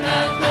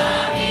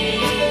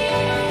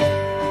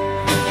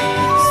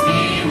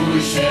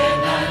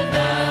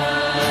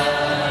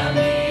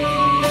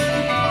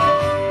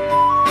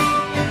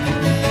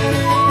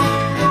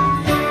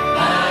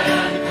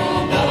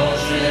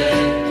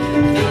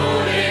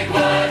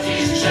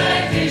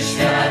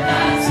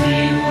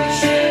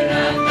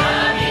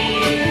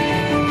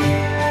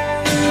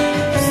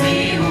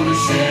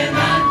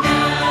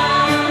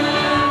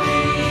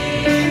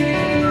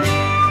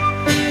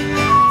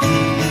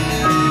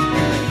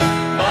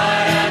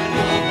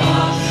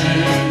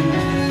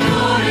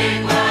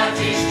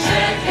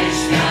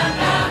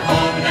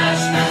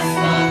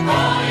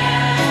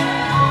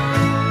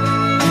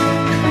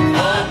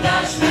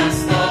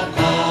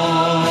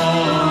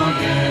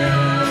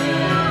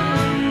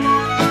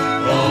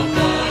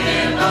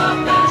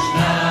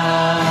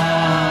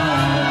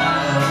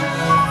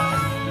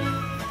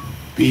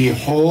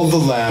Behold the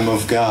Lamb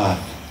of God.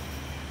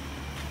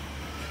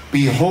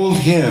 Behold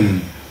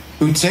him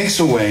who takes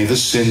away the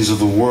sins of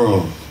the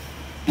world.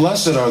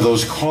 Blessed are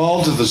those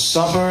called to the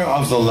supper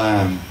of the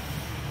Lamb.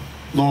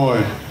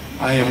 Lord,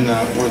 I am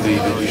not worthy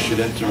that you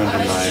should enter under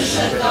my roof.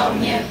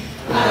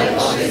 Ale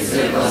powiedz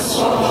tylko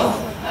słowo,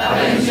 a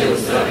będzie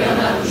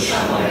uzdrowiona dusza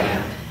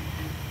moja.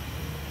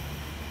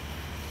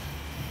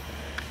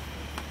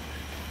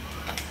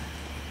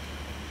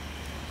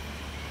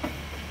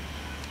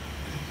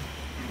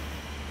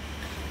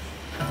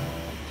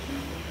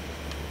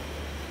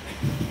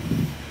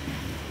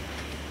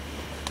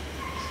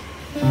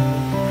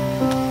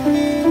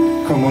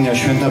 Komunia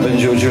święta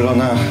będzie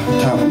udzielona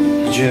tam,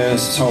 gdzie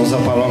są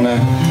zapalone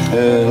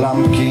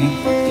lampki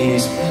i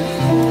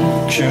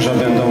księża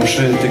będą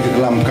przy tych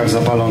lampkach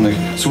zapalonych.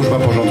 Służba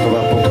porządkowa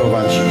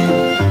poprowadzi.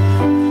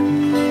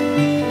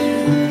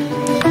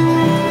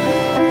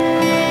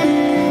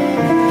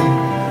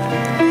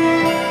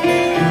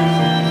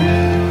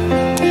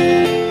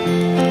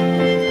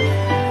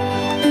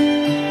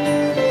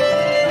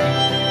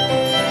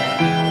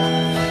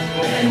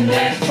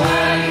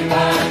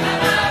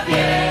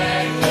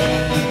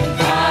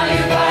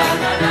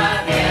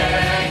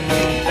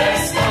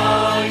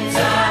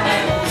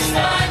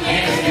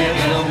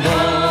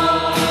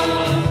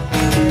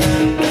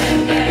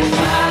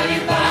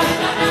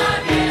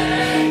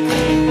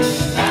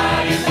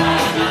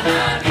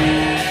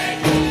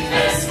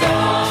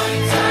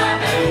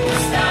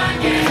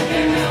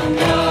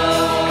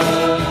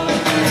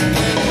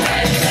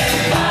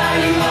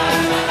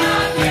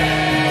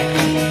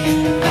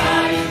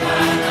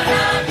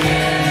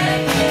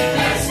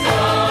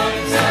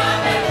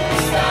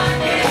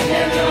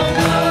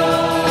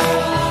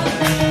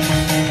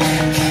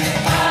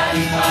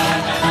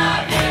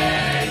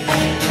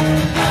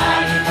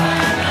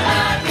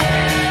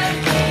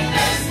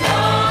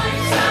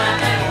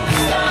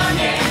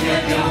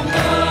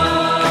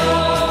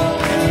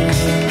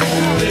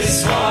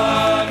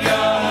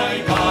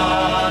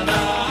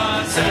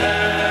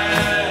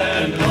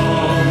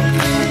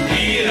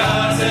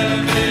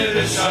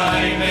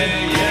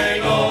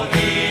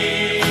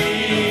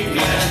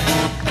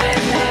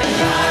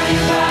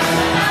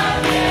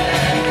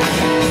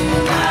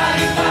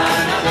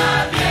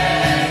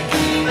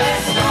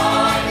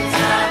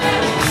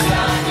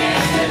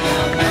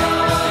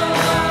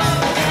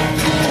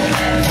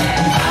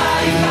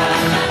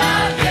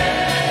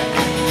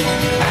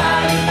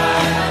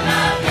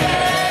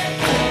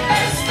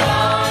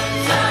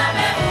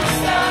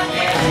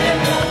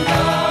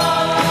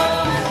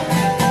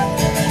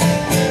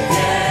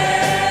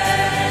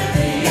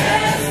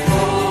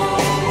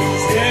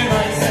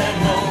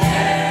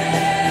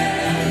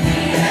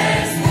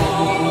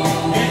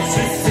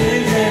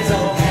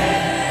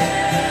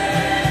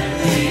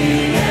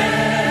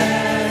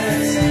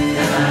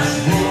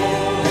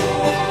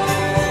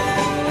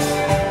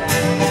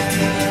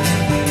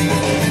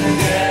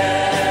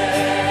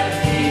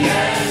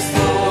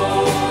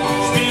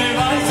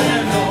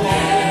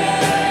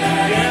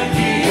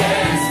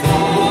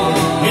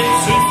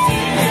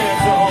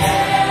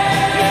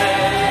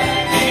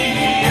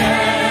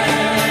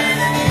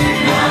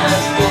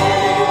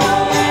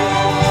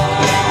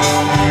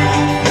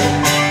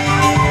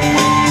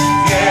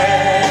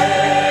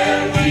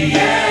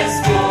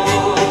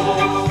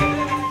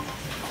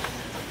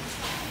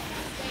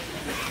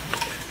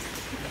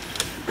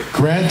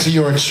 Grant to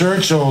your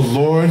church, O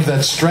Lord,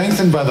 that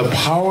strengthened by the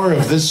power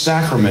of this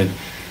sacrament,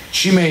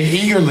 she may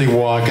eagerly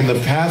walk in the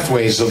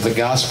pathways of the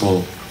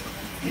gospel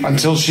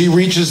until she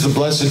reaches the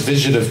blessed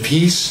vision of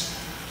peace,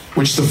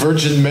 which the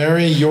Virgin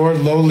Mary, your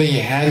lowly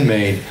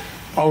handmaid,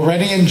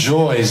 already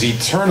enjoys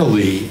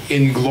eternally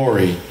in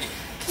glory.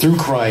 Through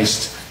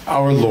Christ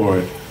our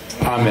Lord.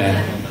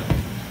 Amen.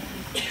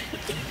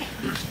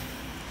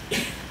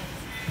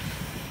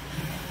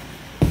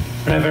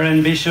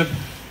 Reverend Bishop,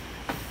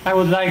 I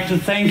would like to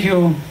thank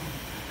you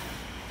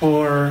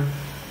for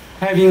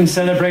having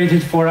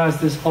celebrated for us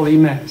this Holy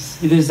Mass.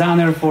 It is an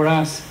honor for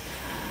us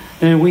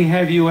that we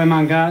have you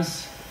among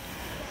us.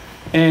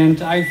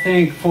 And I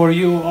think for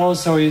you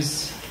also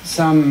is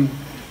some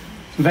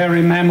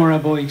very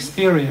memorable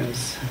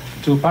experience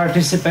to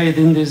participate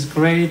in this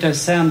great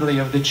assembly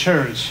of the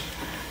church.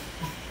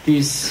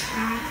 These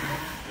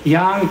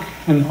young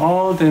and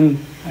old and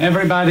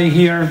everybody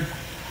here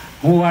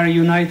who are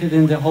united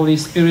in the Holy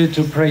Spirit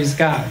to praise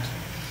God.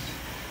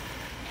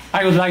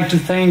 I would like to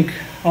thank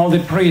all the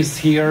priests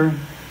here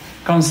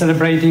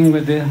concelebrating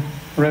with the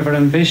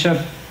Reverend Bishop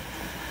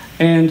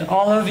and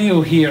all of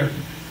you here.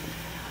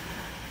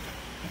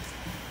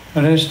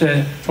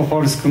 Resztę po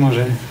polsku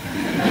może.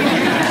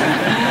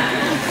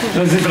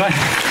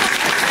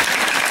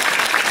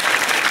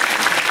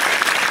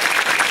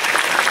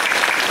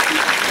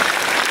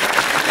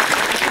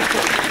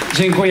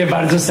 Dziękuję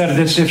bardzo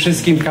serdecznie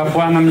wszystkim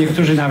kapłanom.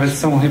 Niektórzy nawet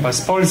są chyba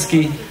z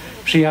Polski.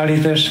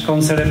 Przyjechali też,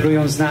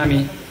 koncelebrują z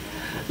nami.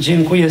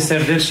 Dziękuję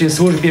serdecznie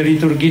służbie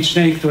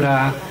liturgicznej,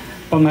 która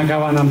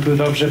pomagała nam tu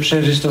dobrze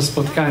przeżyć to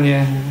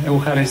spotkanie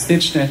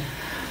eucharystyczne.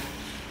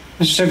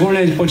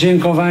 Szczególne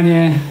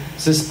podziękowanie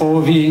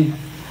zespołowi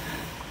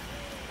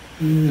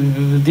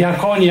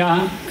diakonia,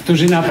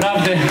 którzy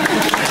naprawdę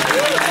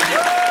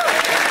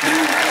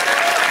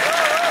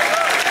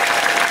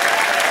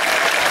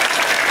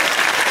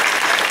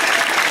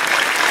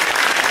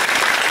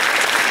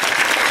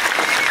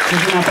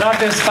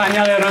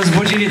wspaniale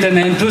rozbudzili ten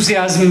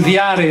entuzjazm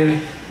wiary,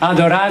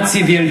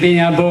 adoracji,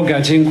 wielbienia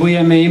Boga.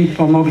 Dziękujemy im,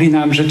 pomogli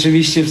nam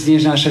rzeczywiście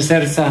wznieść nasze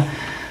serca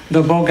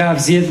do Boga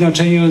w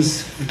zjednoczeniu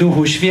w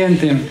Duchu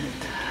Świętym.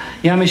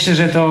 Ja myślę,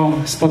 że to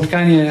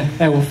spotkanie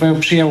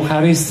przy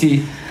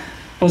Eucharystii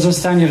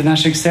pozostanie w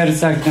naszych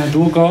sercach na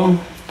długo,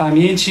 w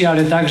pamięci,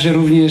 ale także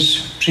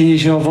również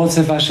przyniesie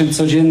owoce w waszym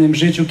codziennym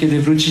życiu,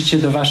 kiedy wrócicie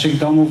do waszych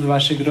domów, do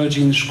waszych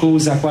rodzin, szkół,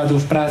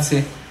 zakładów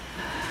pracy.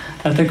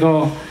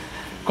 Dlatego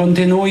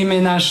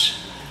kontynuujmy nasz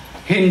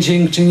hymn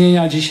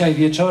dziękczynienia dzisiaj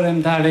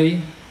wieczorem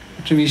dalej.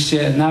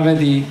 Oczywiście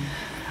nawet i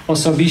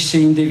osobiście,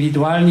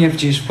 indywidualnie,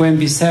 gdzieś w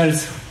głębi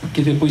serc,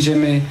 kiedy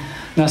pójdziemy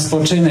na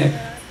spoczynek.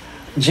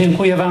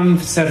 Dziękuję wam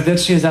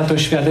serdecznie za to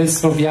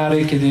świadectwo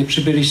wiary, kiedy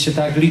przybyliście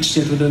tak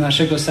licznie tu do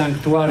naszego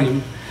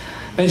sanktuarium.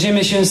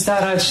 Będziemy się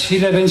starać,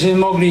 ile będziemy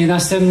mogli,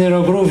 następny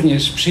rok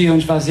również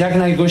przyjąć was jak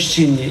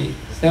najgościnniej.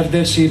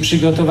 Serdecznie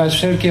przygotować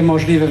wszelkie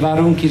możliwe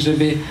warunki,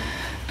 żeby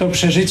to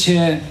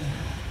przeżycie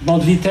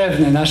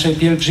modlitewne naszej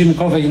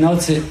pielgrzymkowej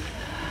nocy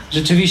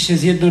rzeczywiście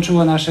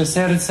zjednoczyło nasze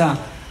serca,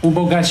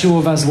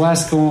 ubogaciło was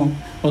łaską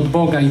od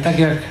Boga. I tak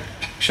jak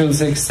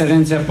ksiądz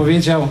ekscelencja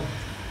powiedział,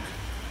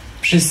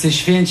 wszyscy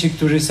święci,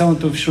 którzy są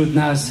tu wśród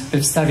nas,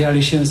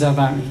 wstawiali się za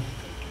wami.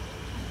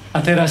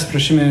 A teraz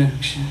prosimy,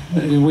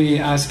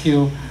 we ask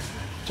you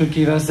to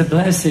give us the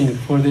blessing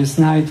for this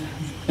night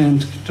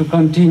and to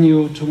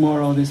continue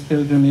tomorrow this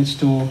pilgrimage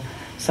to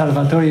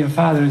Salvatorian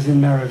Fathers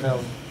in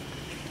Merrillville.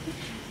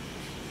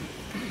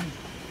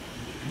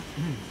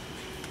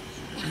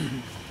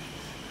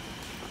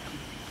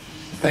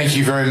 Thank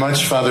you very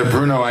much, Father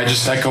Bruno. I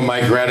just echo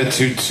my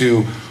gratitude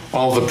to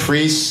all the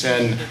priests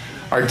and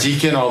our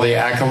deacon, all the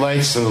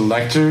acolytes and the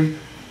lector,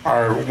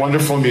 our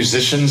wonderful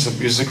musicians. The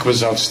music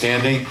was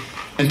outstanding.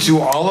 And to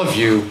all of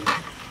you,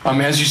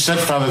 as you said,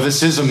 Father,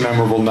 this is a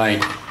memorable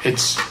night.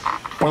 It's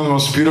one of the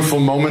most beautiful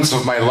moments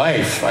of my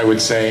life, I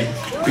would say,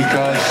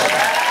 because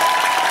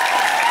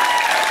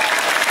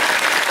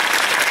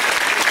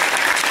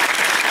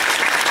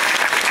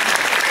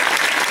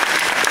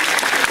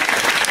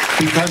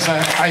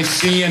I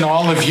see in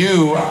all of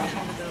you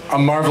a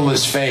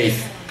marvelous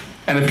faith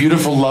and a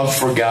beautiful love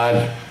for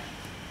God,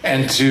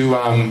 and to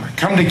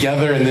come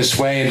together in this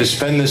way and to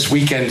spend this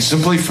weekend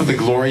simply for the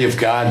glory of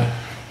God.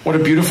 What a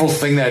beautiful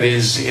thing that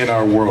is in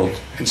our world.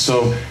 And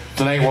so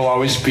tonight will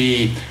always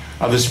be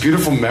this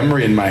beautiful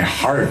memory in my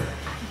heart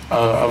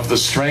of the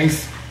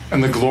strength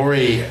and the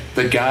glory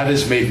that God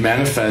has made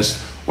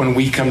manifest when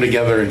we come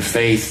together in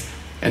faith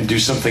and do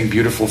something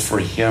beautiful for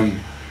Him.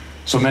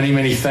 So many,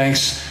 many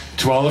thanks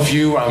to all of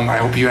you. I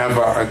hope you have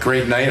a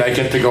great night. I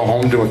get to go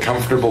home to a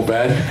comfortable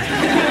bed.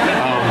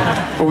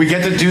 But we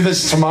get to do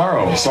this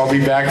tomorrow. So I'll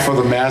be back for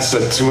the Mass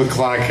at 2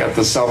 o'clock at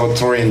the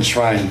Salvatorian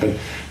Shrine. But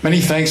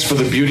many thanks for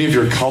the beauty of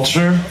your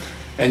culture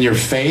and your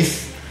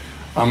faith.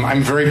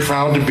 I'm very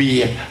proud to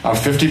be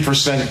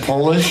 50%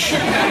 Polish.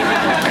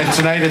 And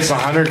tonight it's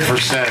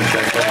 100%.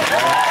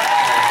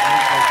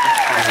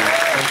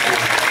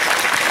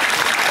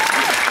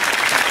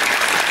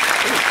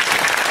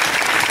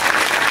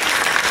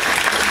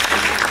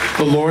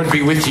 The Lord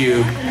be with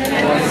you.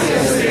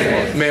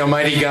 May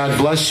Almighty God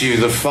bless you,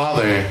 the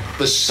Father,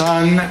 the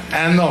Son,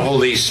 and the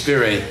Holy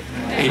Spirit.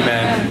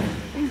 Amen.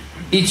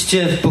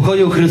 Idźcie w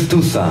pokoju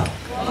Chrystusa.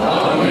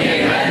 Bogu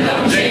niech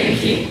będą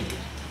dzięki.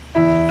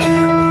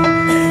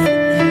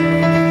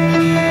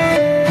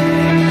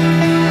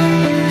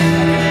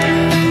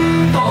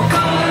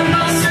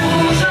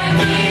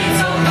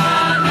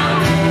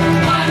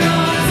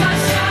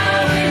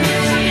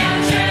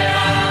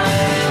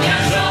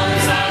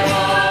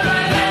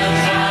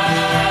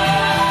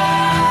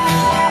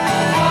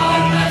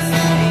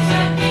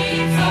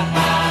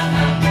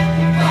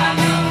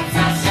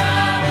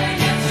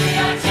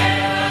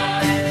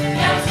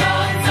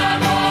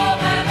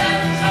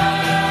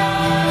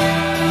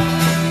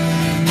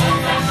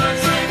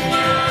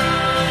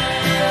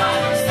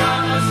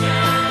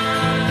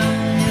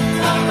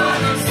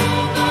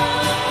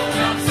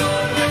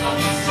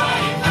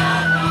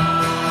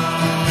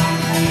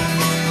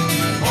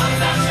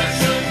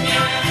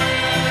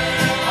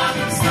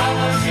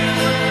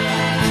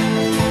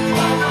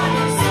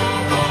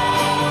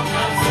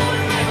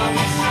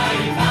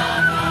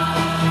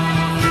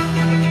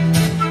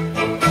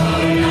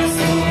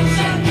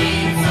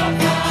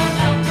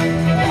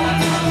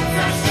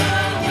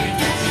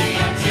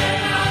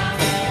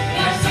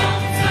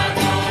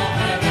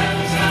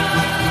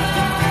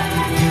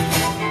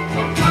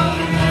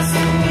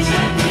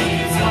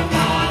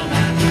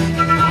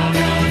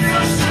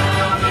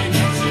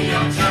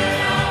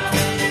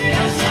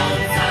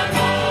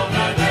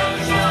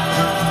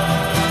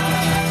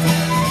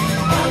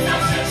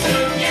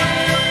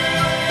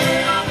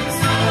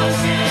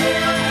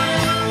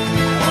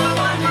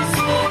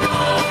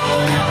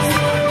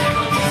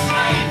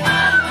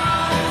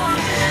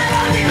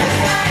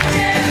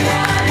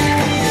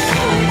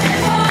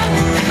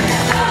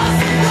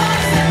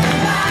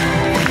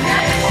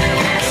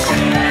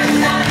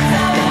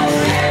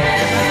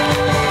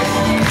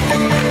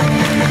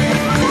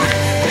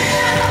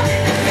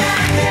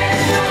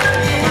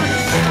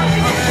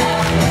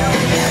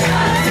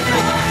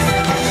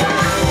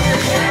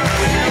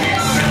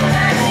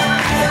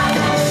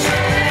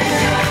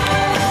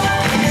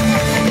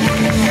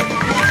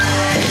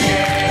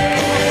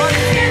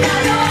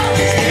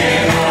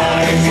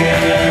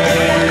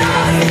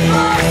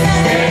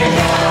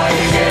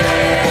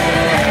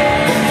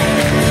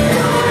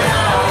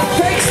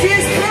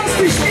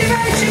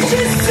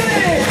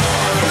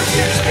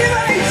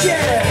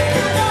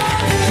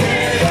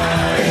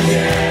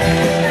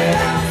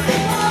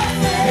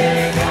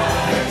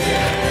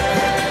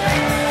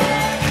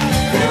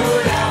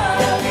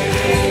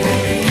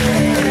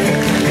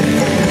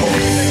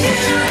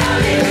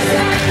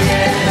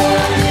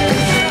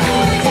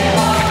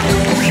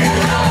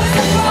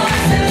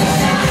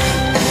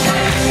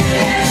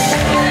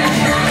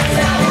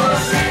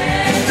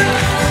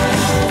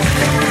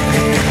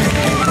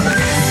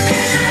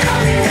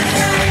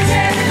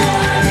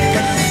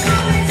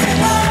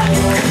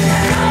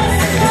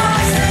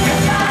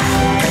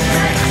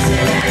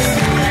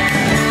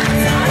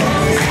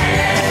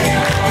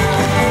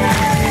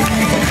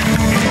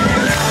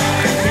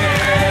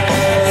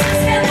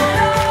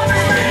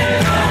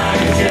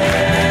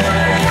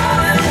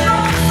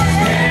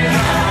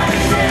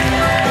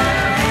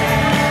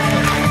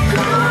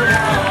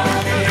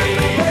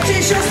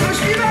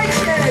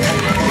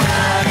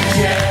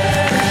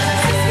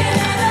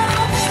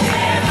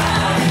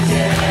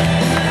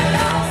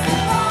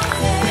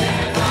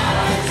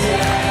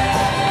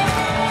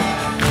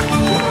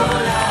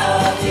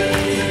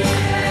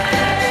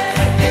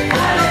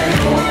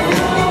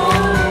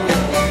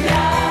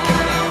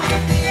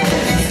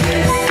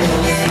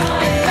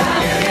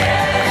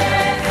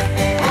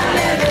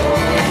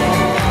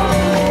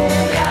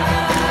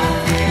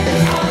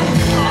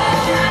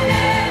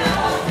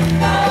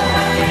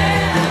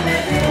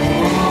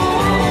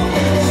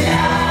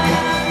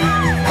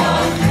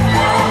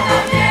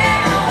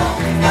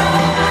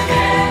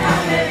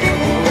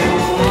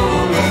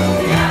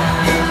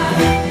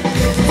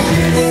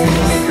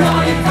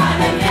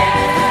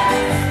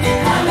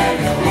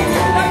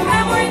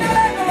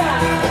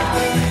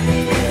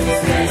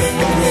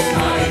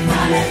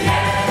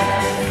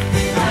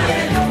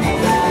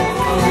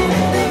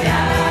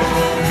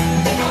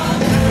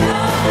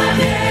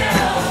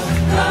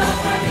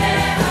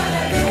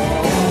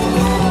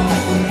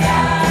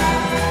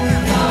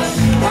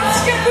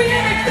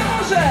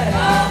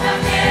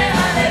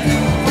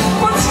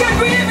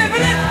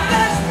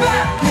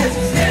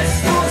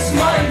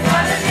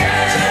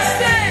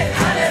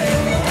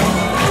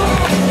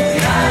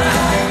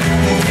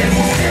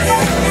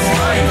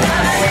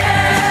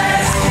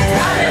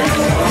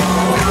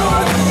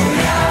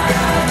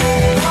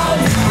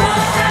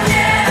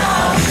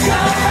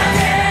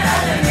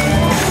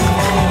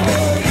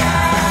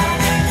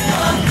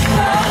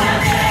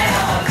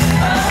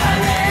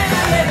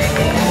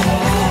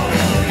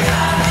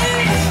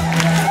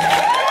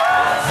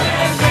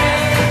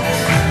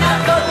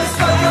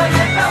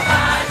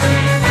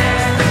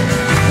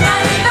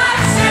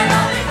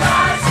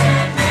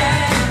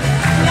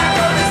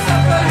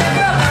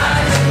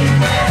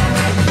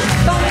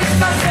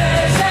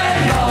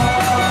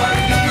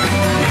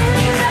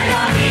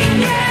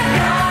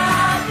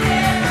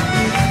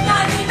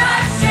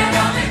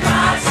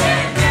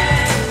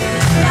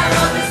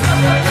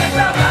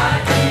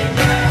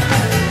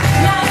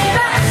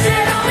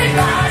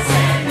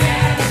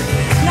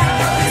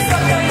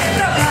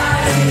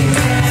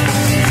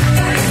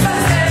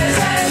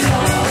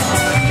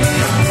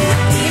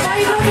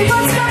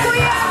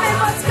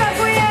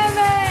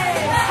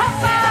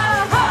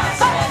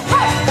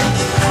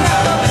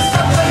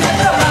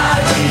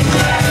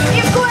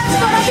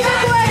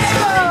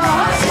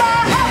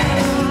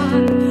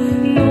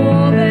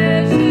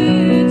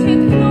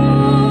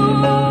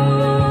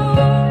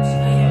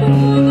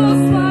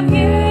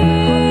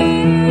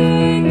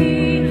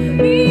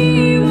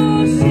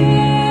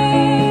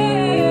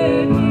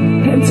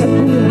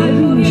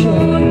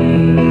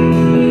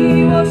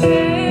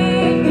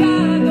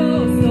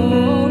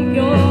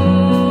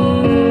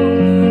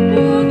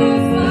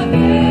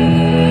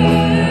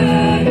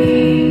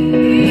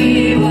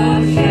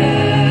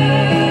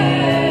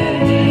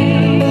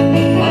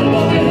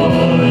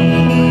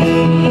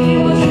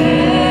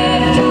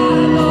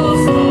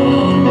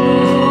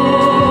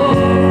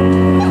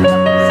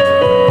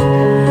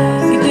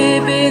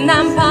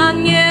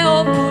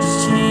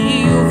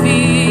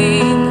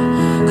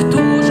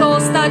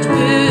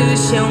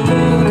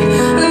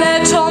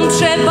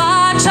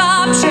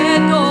 nasza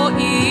przeto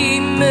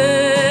i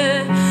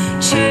my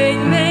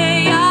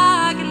czyńmy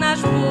jak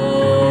nasz Bóg.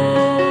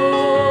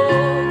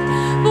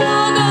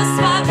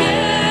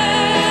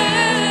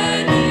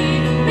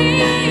 Błogosławieni,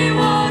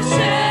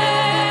 miłosierni,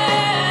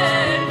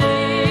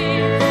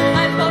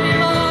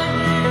 albowiem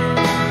oni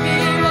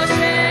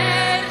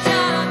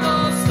miłosierdzia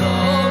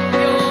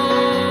dostąpią.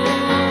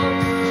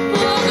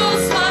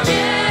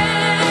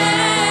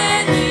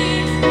 Błogosławieni,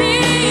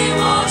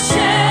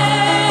 miłosierni,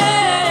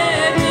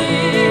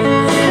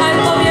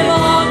 albowiem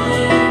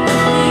oni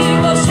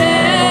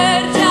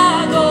miłosierdzia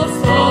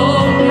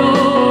dostąpią.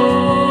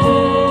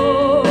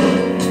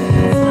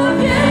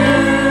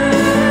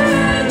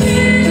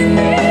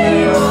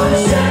 Błogosławieni,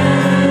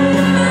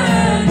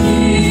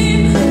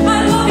 miłosierni,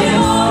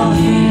 albowiem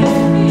oni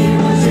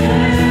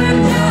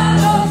miłosierdzia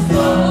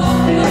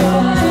dostąpią.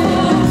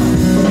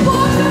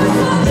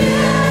 Błogosławieni,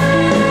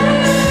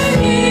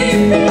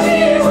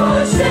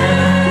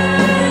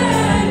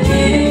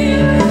 miłosierni,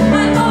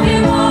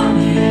 albowiem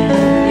oni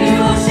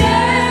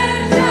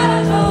miłosierdzia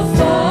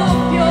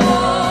dostąpią.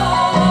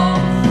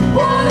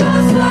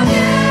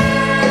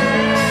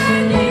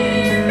 Błogosławieni,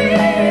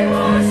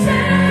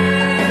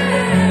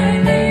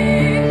 miłosierni,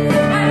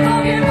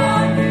 albowiem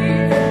oni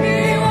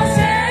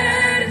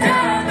miłosierdzia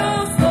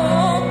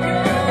dostąpią.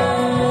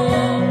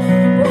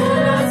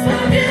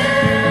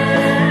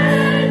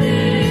 Błogosławieni,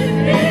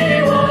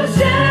 miłosierni,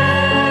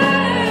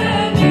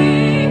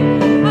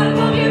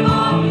 albowiem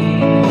oni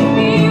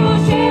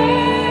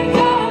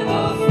miłosierdzia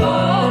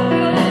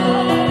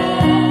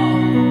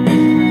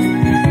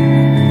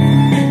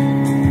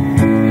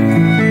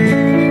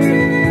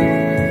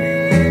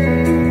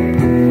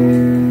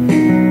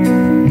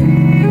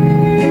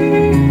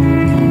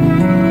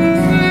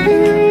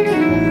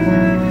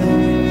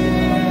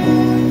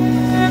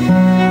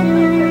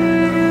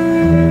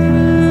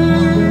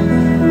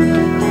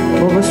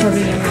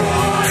Błogosławieni.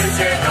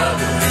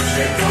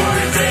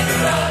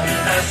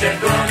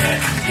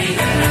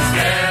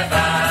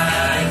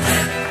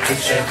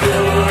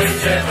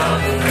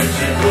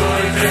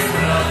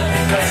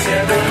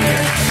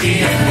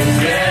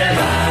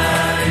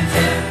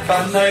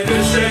 Pan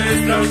Najwyższy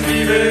jest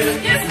prawdziwy,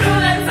 jest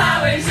królem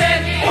całej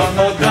ziemi, On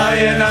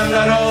oddaje nam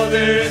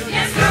narody,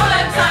 jest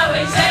królem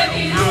całej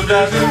ziemi.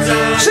 luda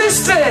rzuca.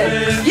 Wszyscy!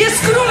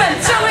 Jest królem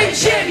całej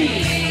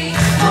ziemi!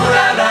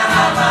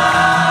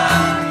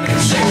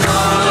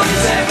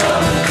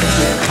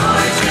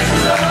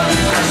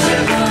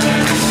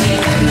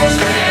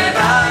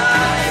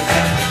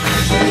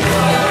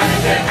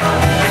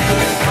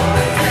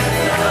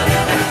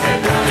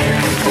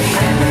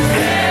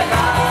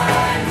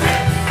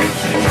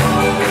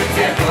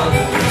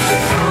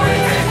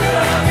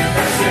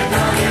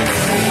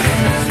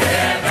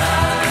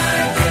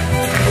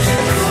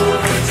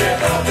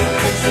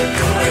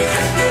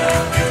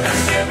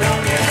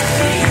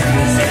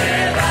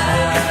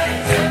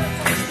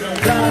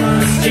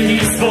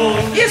 Dziedzictwo,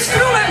 Jest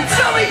królem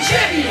całej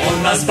ziemi!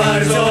 On nas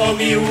bardzo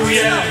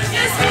miłuje.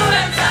 Jest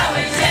królem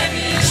całej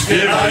ziemi,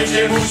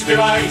 Śpiewajcie Mu,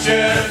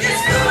 śpiewajcie.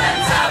 jest królem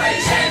całej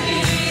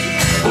ziemi.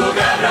 Bóg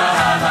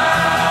Abrahama.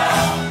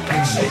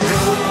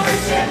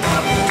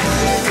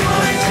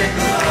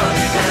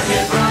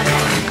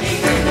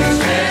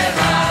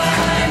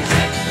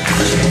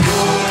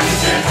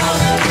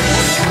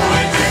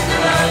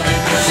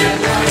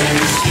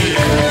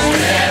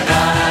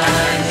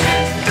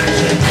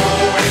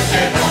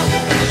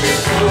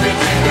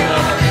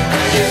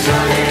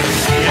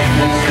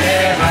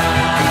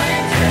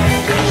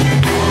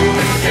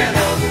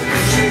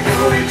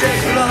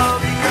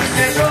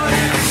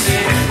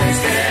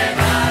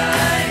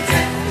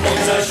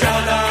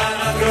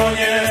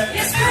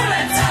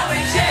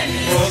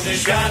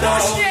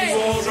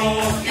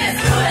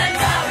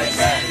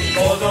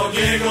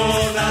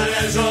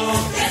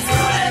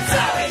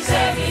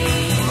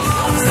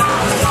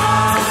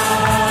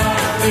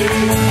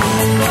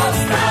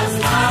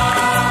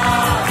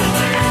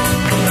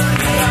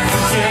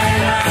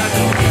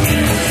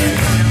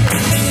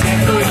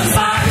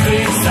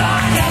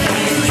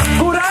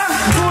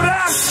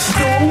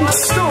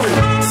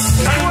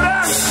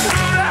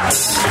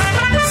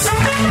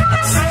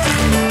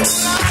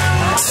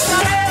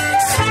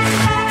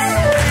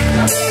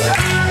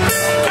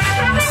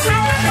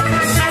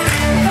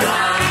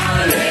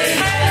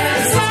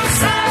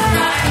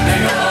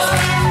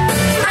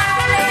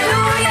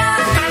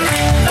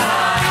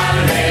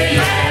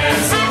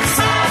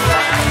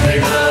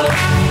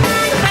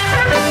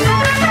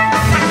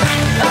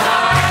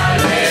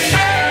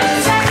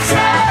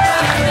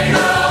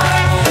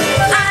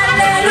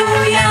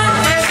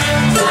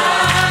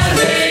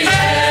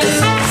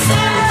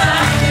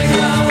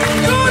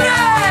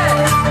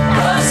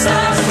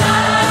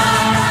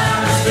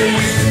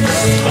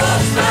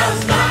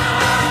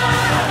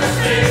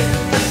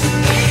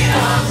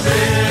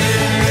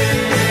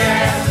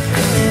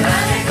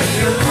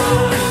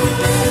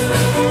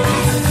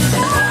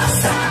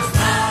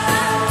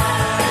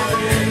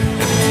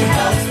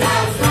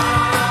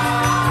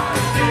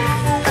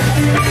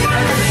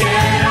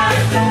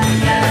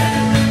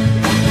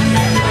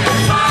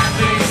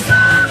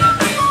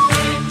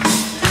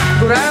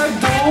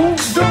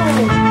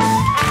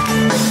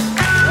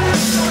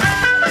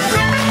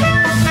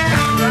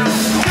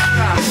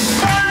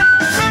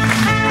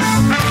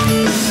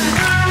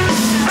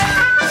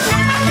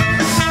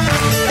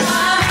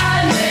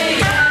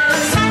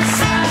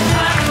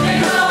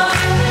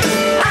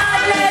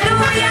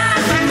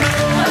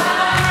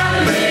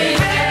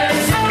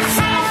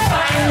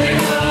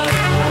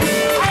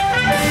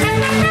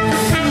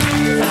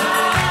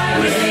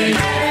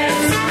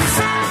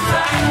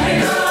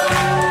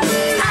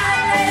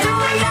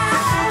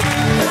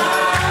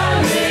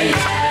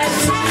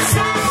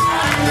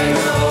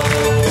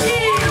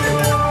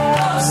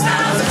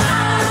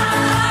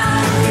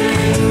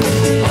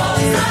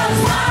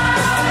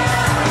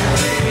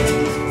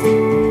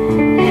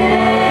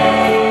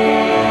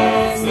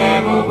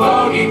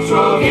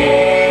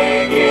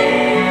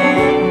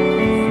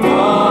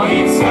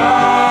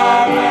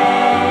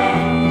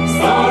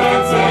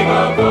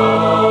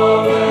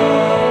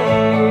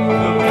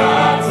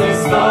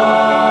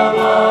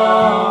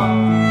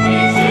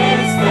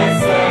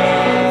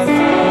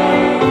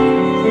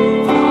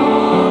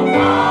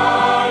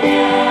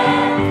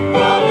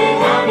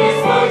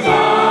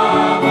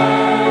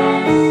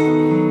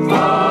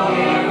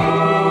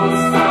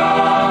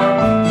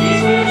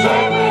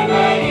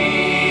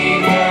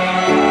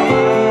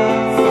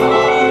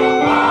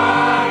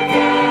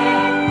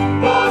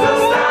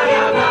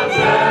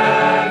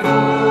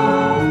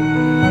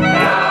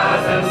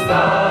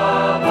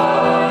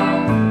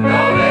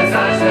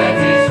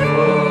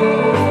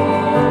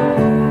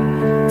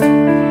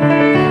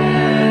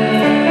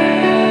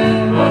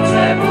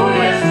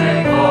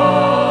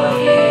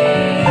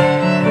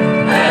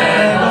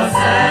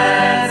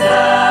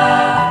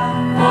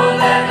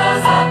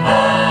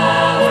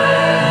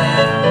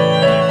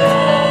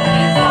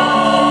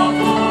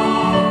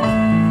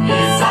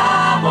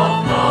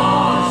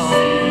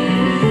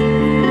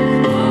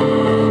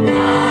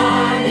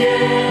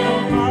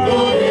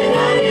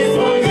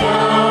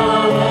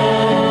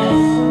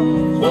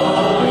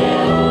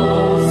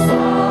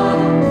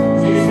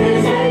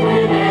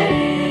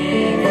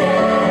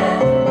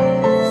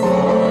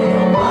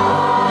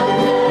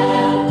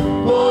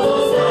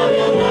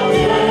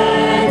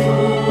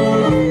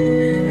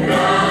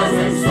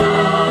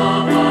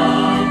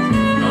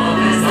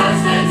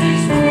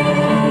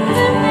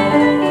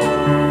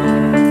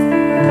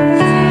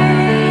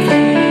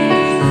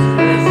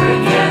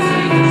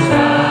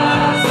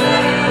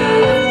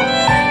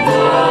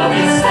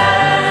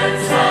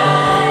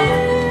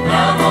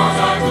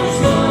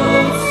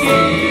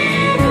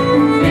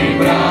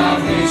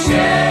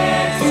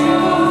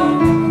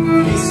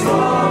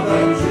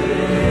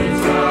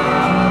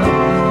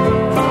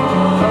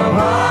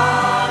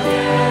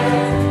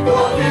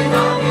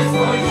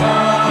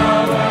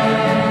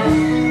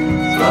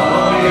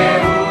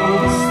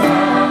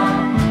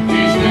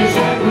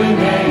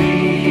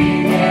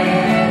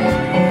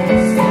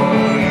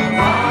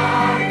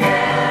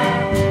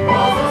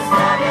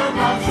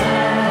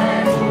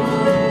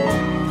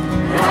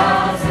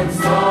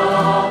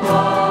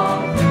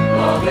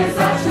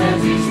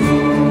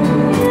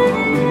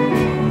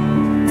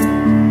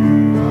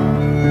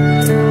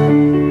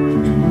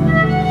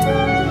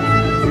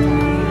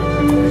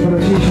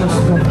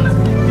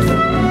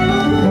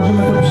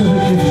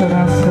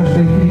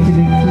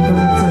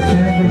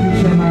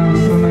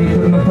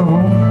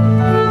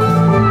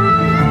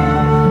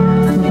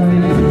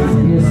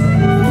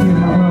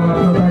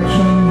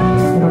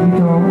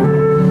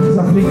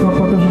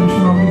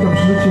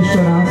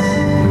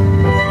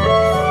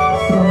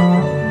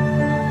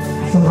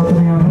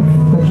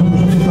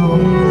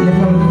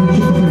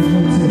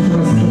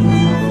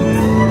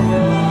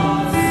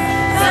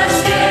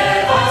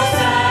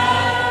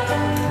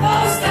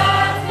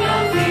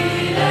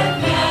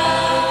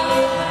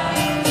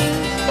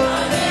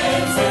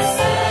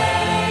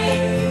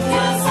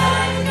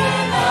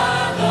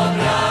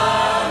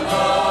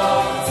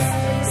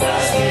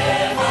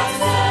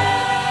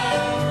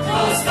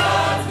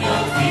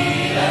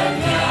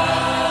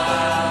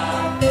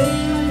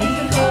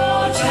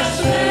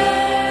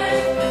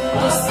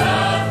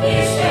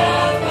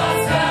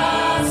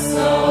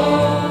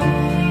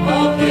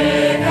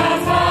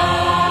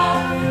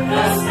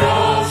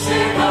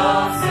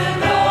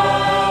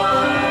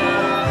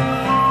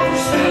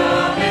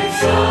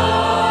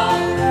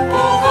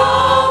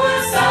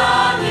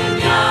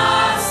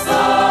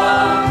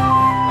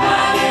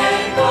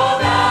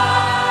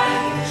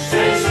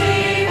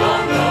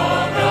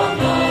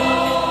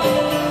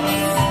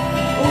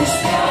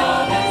 śmiało.